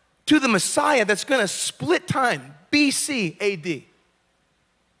birth to the Messiah that's gonna split time, BC, AD.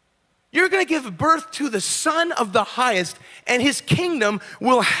 You're gonna give birth to the Son of the Highest, and his kingdom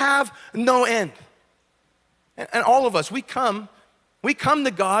will have no end. And all of us, we come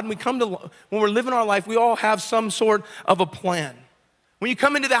to God, when we're living our life, we all have some sort of a plan. When you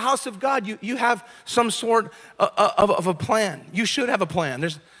come into the house of God, you have some sort of a plan. You should have a plan.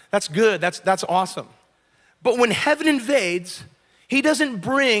 That's good, that's awesome. But when heaven invades, he doesn't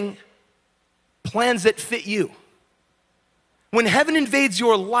bring plans that fit you. When heaven invades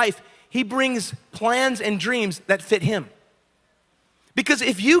your life, he brings plans and dreams that fit him. Because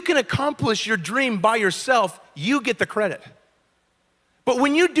if you can accomplish your dream by yourself, you get the credit. But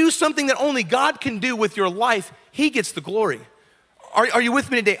when you do something that only God can do with your life, he gets the glory. Are you with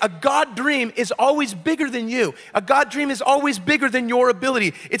me today? A God dream is always bigger than you. A God dream is always bigger than your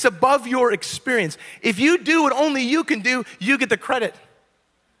ability. It's above your experience. If you do what only you can do, you get the credit.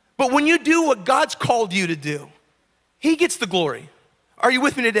 But when you do what God's called you to do, he gets the glory. Are you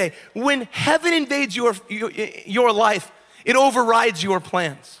with me today? When heaven invades your life, it overrides your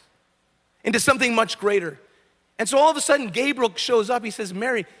plans into something much greater. And so all of a sudden, Gabriel shows up. He says,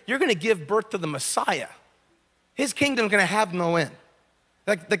 Mary, you're gonna give birth to the Messiah. His kingdom's gonna have no end.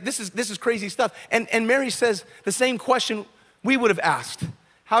 Like this is crazy stuff. And Mary says the same question we would have asked.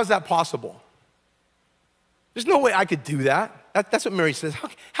 How is that possible? There's no way I could do that. That's what Mary says.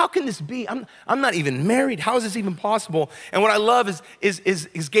 How can this be? I'm not even married. How is this even possible? And what I love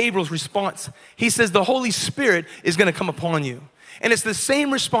is Gabriel's response. He says, the Holy Spirit is gonna come upon you. And it's the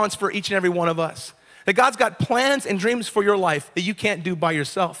same response for each and every one of us. That God's got plans and dreams for your life that you can't do by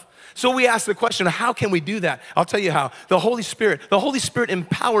yourself. So we ask the question, how can we do that? I'll tell you how. The Holy Spirit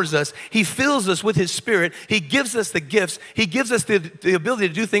empowers us. He fills us with his Spirit. He gives us the gifts. He gives us the ability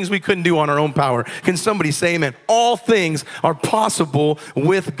to do things we couldn't do on our own power. Can somebody say amen? All things are possible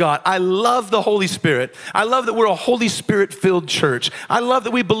with God. I love the Holy Spirit. I love that we're a Holy Spirit-filled church. I love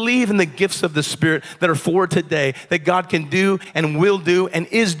that we believe in the gifts of the Spirit that are for today, that God can do and will do and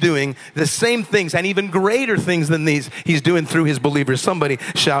is doing the same things and even greater things than these he's doing through his believers. Somebody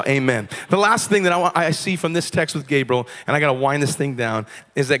shout amen. The last thing that I see from this text with Gabriel, and I gotta wind this thing down,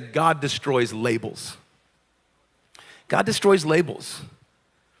 is that God destroys labels. God destroys labels.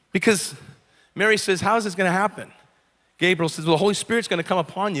 Because Mary says, how is this gonna happen? Gabriel says, well, the Holy Spirit's gonna come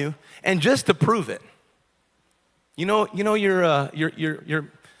upon you, and just to prove it, you know your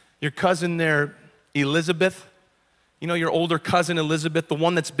cousin there, Elizabeth, you know your older cousin Elizabeth, the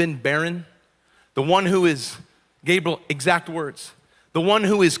one that's been barren, the one who is, Gabriel, exact words, the one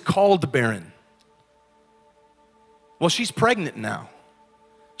who is called barren. Well, she's pregnant now.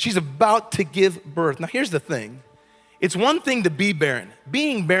 She's about to give birth. Now, here's the thing. It's one thing to be barren.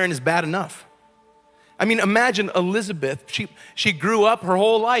 Being barren is bad enough. I mean, imagine Elizabeth. She grew up her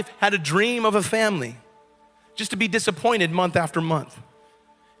whole life, had a dream of a family, just to be disappointed month after month.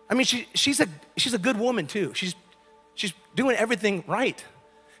 I mean, she's a good woman too. She's doing everything right.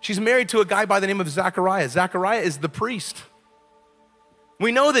 She's married to a guy by the name of Zachariah. Zachariah is the priest.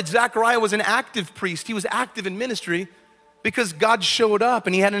 We know that Zachariah was an active priest. He was active in ministry, because God showed up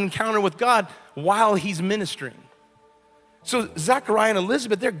and he had an encounter with God while he's ministering. So Zechariah and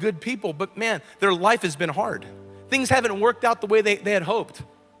Elizabeth, they're good people, but man, their life has been hard. Things haven't worked out the way they had hoped.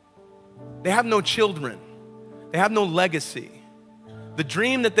 They have no children. They have no legacy. The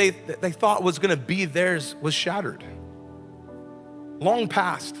dream that they thought was gonna be theirs was shattered. Long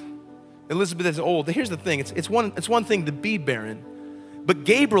past. Elizabeth is old. Here's the thing, it's one thing to be barren, but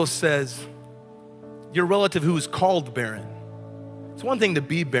Gabriel says, your relative who is called barren. It's one thing to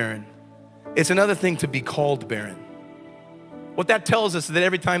be barren. It's another thing to be called barren. What that tells us is that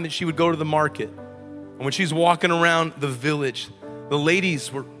every time that she would go to the market, and when she's walking around the village, the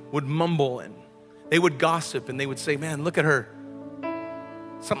ladies would mumble and they would gossip and they would say, man, look at her.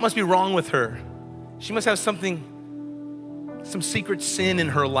 Something must be wrong with her. She must have some secret sin in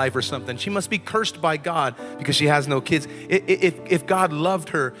her life or something. She must be cursed by God because she has no kids. If God loved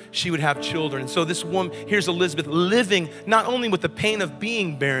her, she would have children. And so this woman, here's Elizabeth living not only with the pain of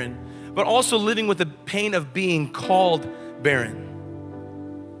being barren, but also living with the pain of being called barren.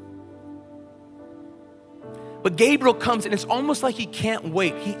 But Gabriel comes and it's almost like he can't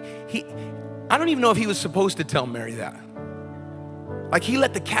wait. I don't even know if he was supposed to tell Mary that. Like he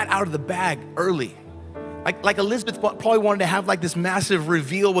let the cat out of the bag early. Like Elizabeth probably wanted to have like this massive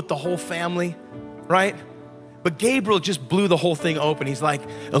reveal with the whole family, right? But Gabriel just blew the whole thing open. He's like,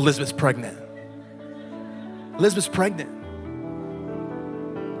 Elizabeth's pregnant. Elizabeth's pregnant.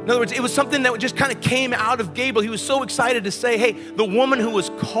 In other words, it was something that just kind of came out of Gabriel. He was so excited to say, hey, the woman who was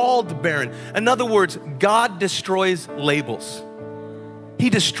called barren. In other words, God destroys labels. He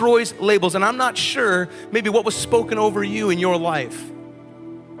destroys labels. And I'm not sure maybe what was spoken over you in your life.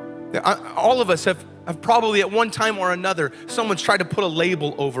 All of us have probably at one time or another, someone's tried to put a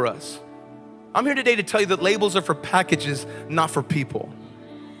label over us. I'm here today to tell you that labels are for packages, not for people.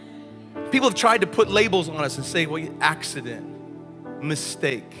 People have tried to put labels on us and say, well, accident,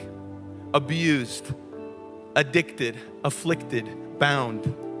 mistake, abused, addicted, afflicted, bound,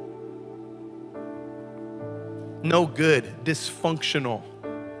 no good, dysfunctional.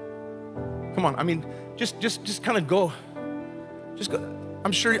 Come on, I mean, just kind of go, just go.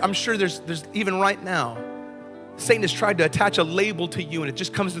 I'm sure there's even right now, Satan has tried to attach a label to you and it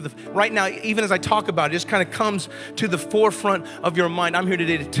just comes to right now, even as I talk about it, it just kind of comes to the forefront of your mind. I'm here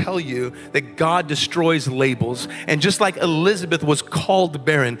today to tell you that God destroys labels. And just like Elizabeth was called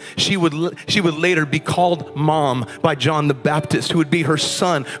barren, she would later be called mom by John the Baptist, who would be her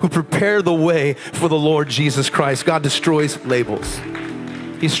son, who prepared the way for the Lord Jesus Christ. God destroys labels.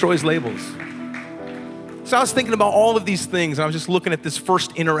 He destroys labels. So I was thinking about all of these things. And I was just looking at this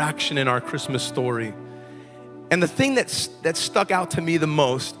first interaction in our Christmas story. And the thing that stuck out to me the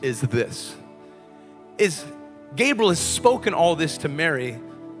most is this, is Gabriel has spoken all this to Mary,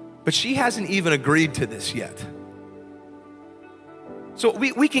 but she hasn't even agreed to this yet. So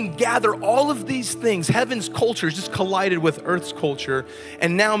we can gather all of these things. Heaven's culture has just collided with earth's culture.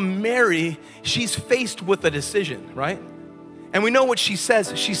 And now Mary, she's faced with a decision, right? And we know what she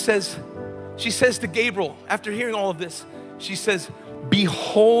says. She says to Gabriel, after hearing all of this, she says,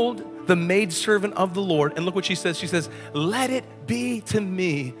 behold the maidservant of the Lord. And look what she says. She says, let it be to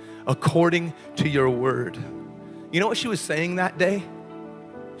me according to your word. You know what she was saying that day?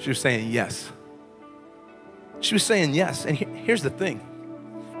 She was saying yes. She was saying yes. And here's the thing.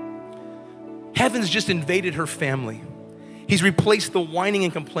 Heaven's just invaded her family. He's replaced the whining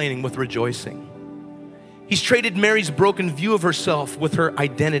and complaining with rejoicing. He's traded Mary's broken view of herself with her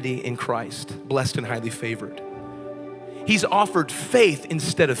identity in Christ, blessed and highly favored. He's offered faith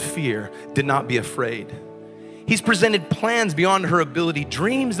instead of fear. Did not be afraid. He's presented plans beyond her ability,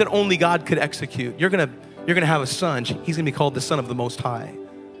 dreams that only God could execute. You're gonna have a son. He's gonna be called the Son of the Most High.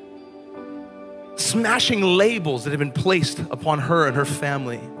 Smashing labels that have been placed upon her and her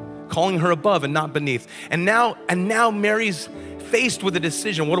family, calling her above and not beneath. And now Mary's faced with a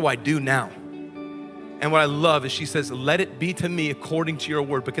decision. What do I do now? And what I love is she says, let it be to me according to your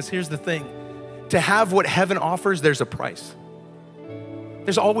word. Because here's the thing. To have what heaven offers, there's a price.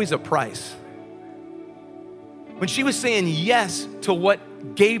 There's always a price. When she was saying yes to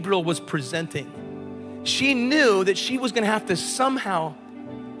what Gabriel was presenting, she knew that she was gonna have to somehow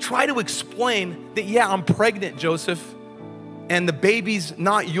try to explain that, yeah, I'm pregnant, Joseph, and the baby's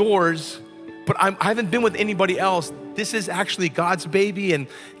not yours, but I haven't been with anybody else. This is actually God's baby, and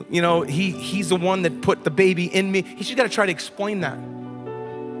you know, he's the one that put the baby in me. She's gotta try to explain that.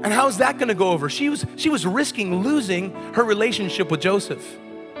 And how's that gonna go over? She was risking losing her relationship with Joseph.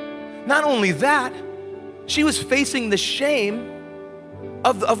 Not only that, she was facing the shame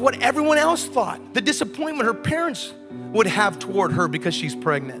of what everyone else thought, the disappointment her parents would have toward her because she's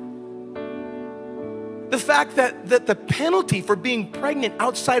pregnant. The fact that the penalty for being pregnant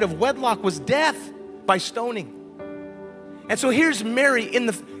outside of wedlock was death by stoning. And so here's Mary in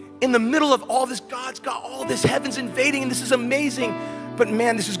the middle of all this. God's got all this, heaven's invading, and this is amazing. But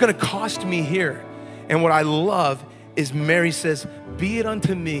man, this is gonna cost me here. And what I love is Mary says, be it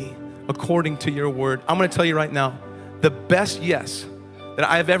unto me according to your word. I'm gonna tell you right now, the best yes that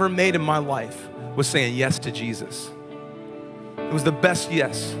I have ever made in my life was saying yes to Jesus. It was the best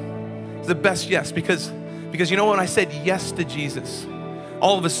yes. It was the best yes because you know when I said yes to Jesus,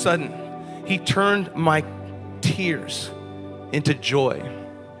 all of a sudden, he turned my tears into joy.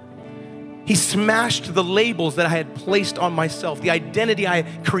 He smashed the labels that I had placed on myself, the identity I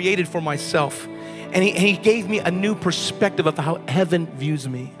had created for myself. And he gave me a new perspective of how heaven views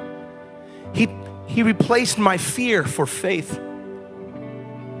me. He replaced my fear for faith.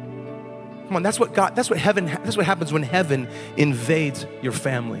 Come on, that's what happens when heaven invades your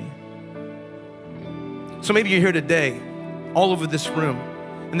family. So maybe you're here today, all over this room,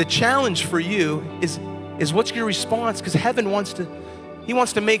 and the challenge for you is what's your response? Because God wants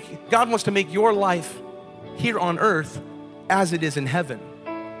to make your life here on earth as it is in heaven.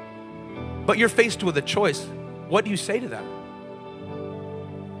 But you're faced with a choice. What do you say to that?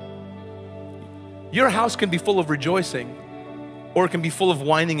 Your house can be full of rejoicing, or it can be full of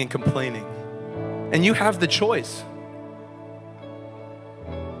whining and complaining. And you have the choice.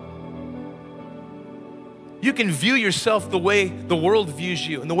 You can view yourself the way the world views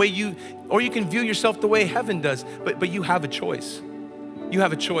you, and or you can view yourself the way heaven does, but you have a choice. You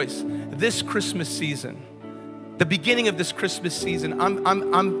have a choice. This Christmas season, the beginning of this Christmas season, I'm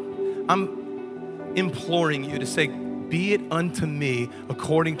imploring you to say, be it unto me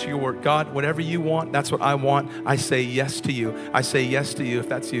according to your word. God, whatever you want, that's what I want. I say yes to you. I say yes to you if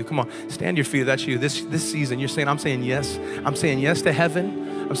that's you. Come on, stand your feet if that's you. This season, you're saying, I'm saying yes. I'm saying yes to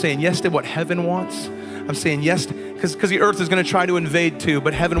heaven. I'm saying yes to what heaven wants. I'm saying yes, because the earth is going to try to invade too,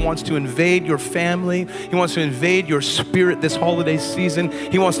 but heaven wants to invade your family. He wants to invade your spirit this holiday season.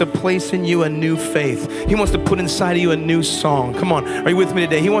 He wants to place in you a new faith. He wants to put inside of you a new song. Come on, are you with me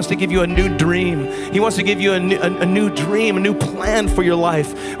today? He wants to give you a new dream. He wants to give you a new dream, a new plan for your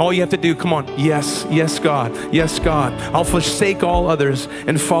life. All you have to do, come on, yes, yes, God, yes, God. I'll forsake all others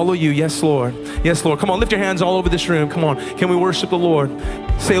and follow you. Yes, Lord. Yes, Lord. Come on, lift your hands all over this room. Come on, can we worship the Lord?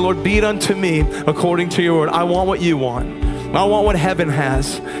 Say, Lord, be it unto me according to your word. I want what you want. I want what heaven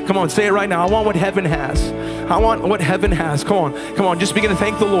has. Come on, say it right now. I want what heaven has. I want what heaven has. Come on, just begin to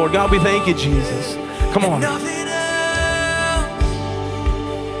thank the Lord. God, we thank you, Jesus. Come on. And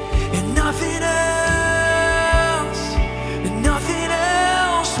nothing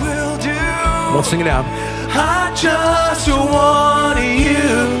else will do. Come on, sing it out. I just want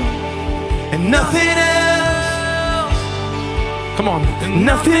you and nothing else. Come on,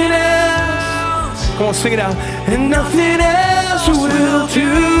 nothing else. Come on, sing it out. And nothing else will do.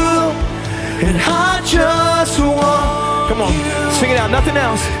 And I just want Come on, sing it out. Nothing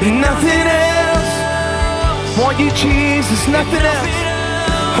else. nothing else. Want you, Jesus. Nothing else.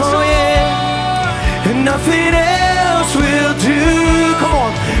 Oh yeah. And nothing else will do. Come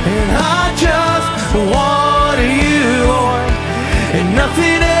on. And I just want you, Lord. And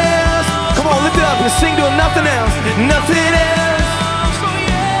nothing else. Come on, lift it up and sing to him. Nothing else. Nothing else.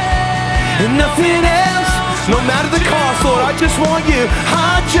 And nothing else. No matter the cost, Lord, I just want you.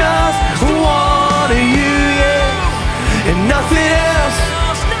 I just want you, yeah. And nothing else.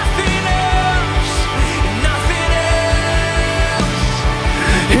 Nothing else. Nothing else.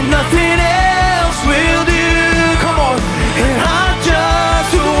 And nothing else will do. Come on. And I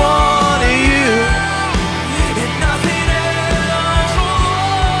just want you. And nothing else,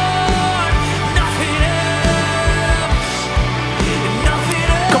 Lord. Nothing else. And nothing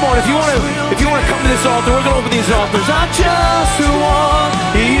else. Come on, if you want to come to this altar, we're going to open these altars. I just want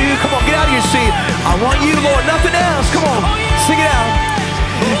you. Come on, get out of your seat. I want you, Lord. Nothing else. Come on, sing it out.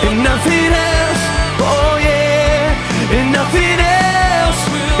 And nothing else. Oh yeah. And nothing else.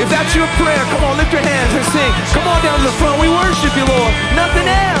 If that's your prayer, come on, lift your hands and sing. Come on down to the front. We worship you, Lord. Nothing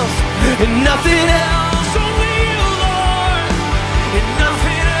else. And nothing else. Only you, Lord. And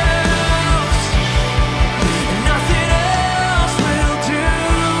nothing else. And nothing else will do.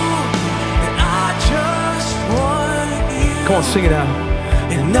 And I just want you. Come on, sing it out.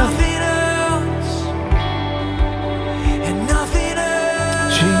 And nothing else. And nothing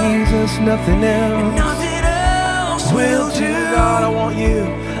else. Jesus, nothing And else. nothing else will do. God, I want you.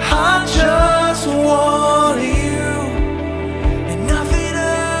 I just want you. And nothing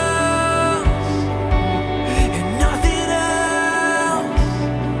else. And nothing else.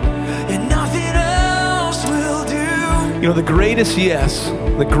 And nothing else will do. You know, the greatest yes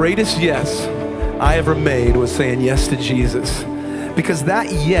I ever made was saying yes to Jesus. Because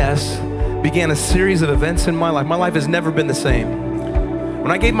that yes began a series of events in my life. My life has never been the same.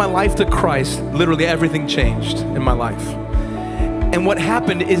 When I gave my life to Christ, literally everything changed in my life. And what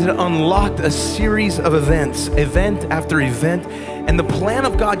happened is it unlocked a series of events, event after event, and the plan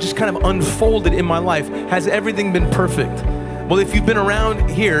of God just kind of unfolded in my life. Has everything been perfect? Well, if you've been around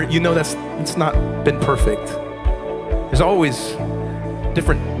here, you know it's not been perfect. There's always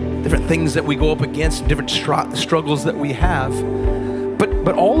different things that we go up against, different struggles that we have,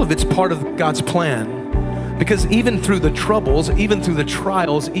 but all of it's part of God's plan. Because even through the troubles, even through the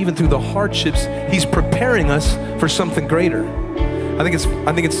trials, even through the hardships, He's preparing us for something greater. I think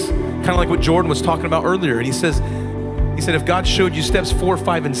it's kind of like what Jordan was talking about earlier. And he said, if God showed you steps 4,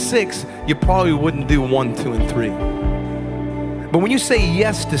 5, and 6, you probably wouldn't do 1, 2, and 3. But when you say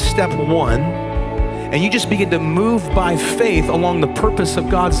yes to step 1, and you just begin to move by faith along the purpose of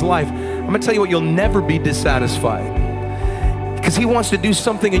God's life, I'm gonna tell you what, you'll never be dissatisfied. Because He wants to do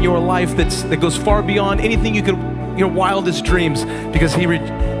something in your life that goes far beyond anything you could, your wildest dreams. Because He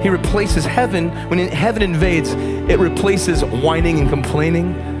replaces heaven. When heaven invades, it replaces whining and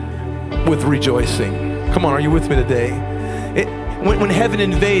complaining with rejoicing. Come on, are you with me today? When heaven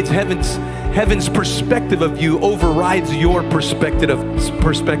invades, heaven's perspective of you overrides your perspective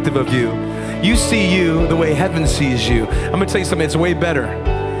of you. You see you the way heaven sees you. I'm gonna tell you something, it's way better.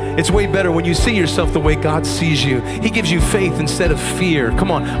 It's way better when you see yourself the way God sees you. He gives you faith instead of fear. Come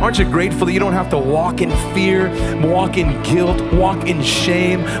on, aren't you grateful that you don't have to walk in fear, walk in guilt, walk in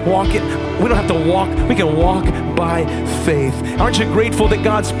shame, we don't have to walk, we can walk by faith. Aren't you grateful that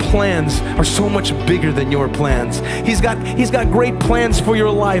God's plans are so much bigger than your plans? He's got great plans for your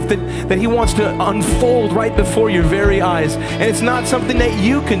life that He wants to unfold right before your very eyes. And it's not something that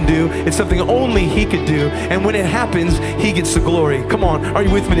you can do, it's something only He could do. And when it happens, He gets the glory. Come on, are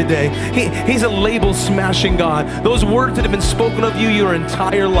you with me today? He's a label smashing God. Those words that have been spoken of you your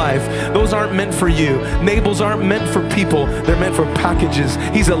entire life, those aren't meant for you. Labels aren't meant for people, they're meant for packages.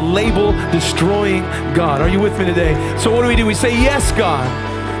 He's a label destroying God. Are you with me today? So what do? We say yes, God.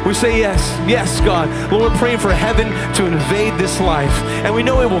 We say yes, God. Lord, we're praying for heaven to invade this life. And we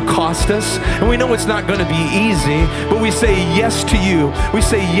know it will cost us, and we know it's not gonna be easy, but we say yes to you. We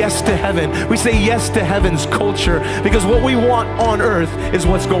say yes to heaven. We say yes to heaven's culture, because what we want on earth is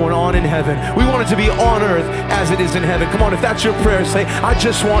what's going on in heaven. We want it to be on earth as it is in heaven. Come on, if that's your prayer, say, I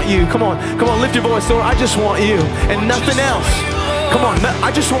just want you. Come on, lift your voice, Lord, I just want you and nothing else. Come on,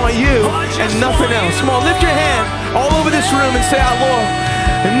 I just want you and nothing else. Come on, lift your hand all over this room and say, Lord,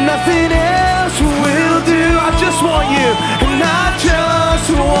 and nothing else will do. I just want you, and I just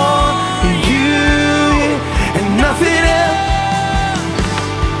want you, and nothing else.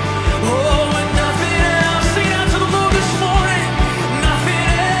 Oh, and nothing else. Sing it out to the Lord this morning. Nothing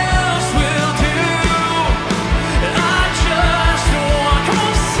else will do. And I just want. Come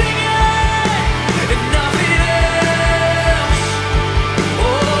on, sing it. And nothing else.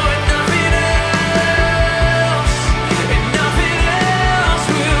 Oh, and nothing else. And nothing else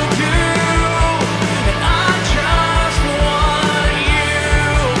will do. And I just want you.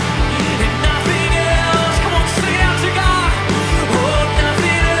 And nothing else. Come on, sing it out to God. Oh,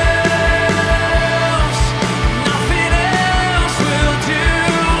 nothing else. Nothing else will do.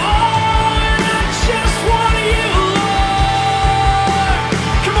 Oh, and I just want you, Lord.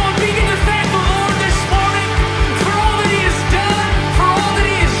 Come on, begin to thank the Lord this morning for all that He has done, for all that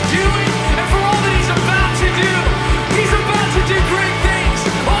He is doing, and for all that He's about to do. He's about to do great things.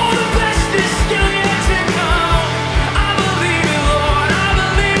 All the best is still yet to come. I believe it, Lord. I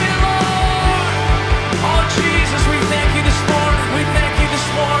believe it, Lord. Oh, Jesus, we thank you this morning. We thank you this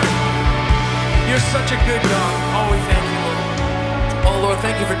morning. You're such a good God. Oh, we thank you, Lord. Oh, Lord,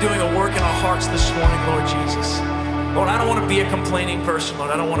 thank you for doing a work in our hearts this morning, Lord Jesus. Lord, I don't want to be a complaining person,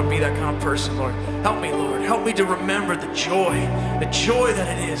 Lord. I don't want to be that kind of person, Lord. Help me, Lord. Help me to remember the joy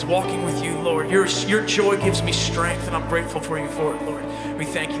that it is walking with you, Lord. Your joy gives me strength, and I'm grateful for you for it, Lord. We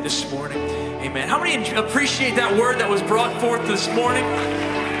thank you this morning. Amen. How many appreciate that word that was brought forth this morning?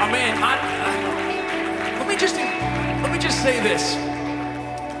 Oh, man, let me just say this.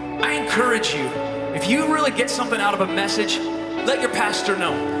 I encourage you, if you really get something out of a message, let your pastor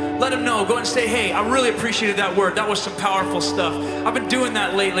know. Let him know. Go and say, hey, I really appreciated that word. That was some powerful stuff. I've been doing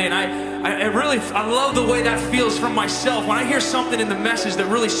that lately, and I love the way that feels from myself. When I hear something in the message that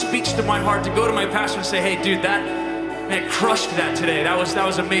really speaks to my heart, to go to my pastor and say, hey, dude, that crushed that today. That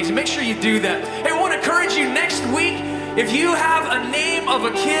was amazing. Make sure you do that. Hey, I want to encourage you next week. If you have a name of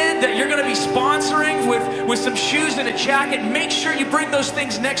a kid that you're going to be sponsoring with some shoes and a jacket, make sure you bring those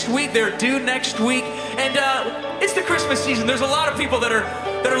things next week. They're due next week. And it's the Christmas season. There's a lot of people that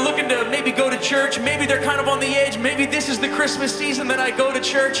are looking to maybe go to church. Maybe they're kind of on the edge. Maybe this is the Christmas season that I go to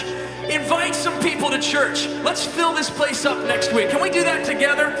church. Invite some people to church. Let's fill this place up next week. Can we do that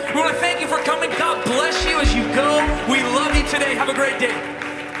together? We want to thank you for coming. God bless you as you go. We love you today. Have a great day.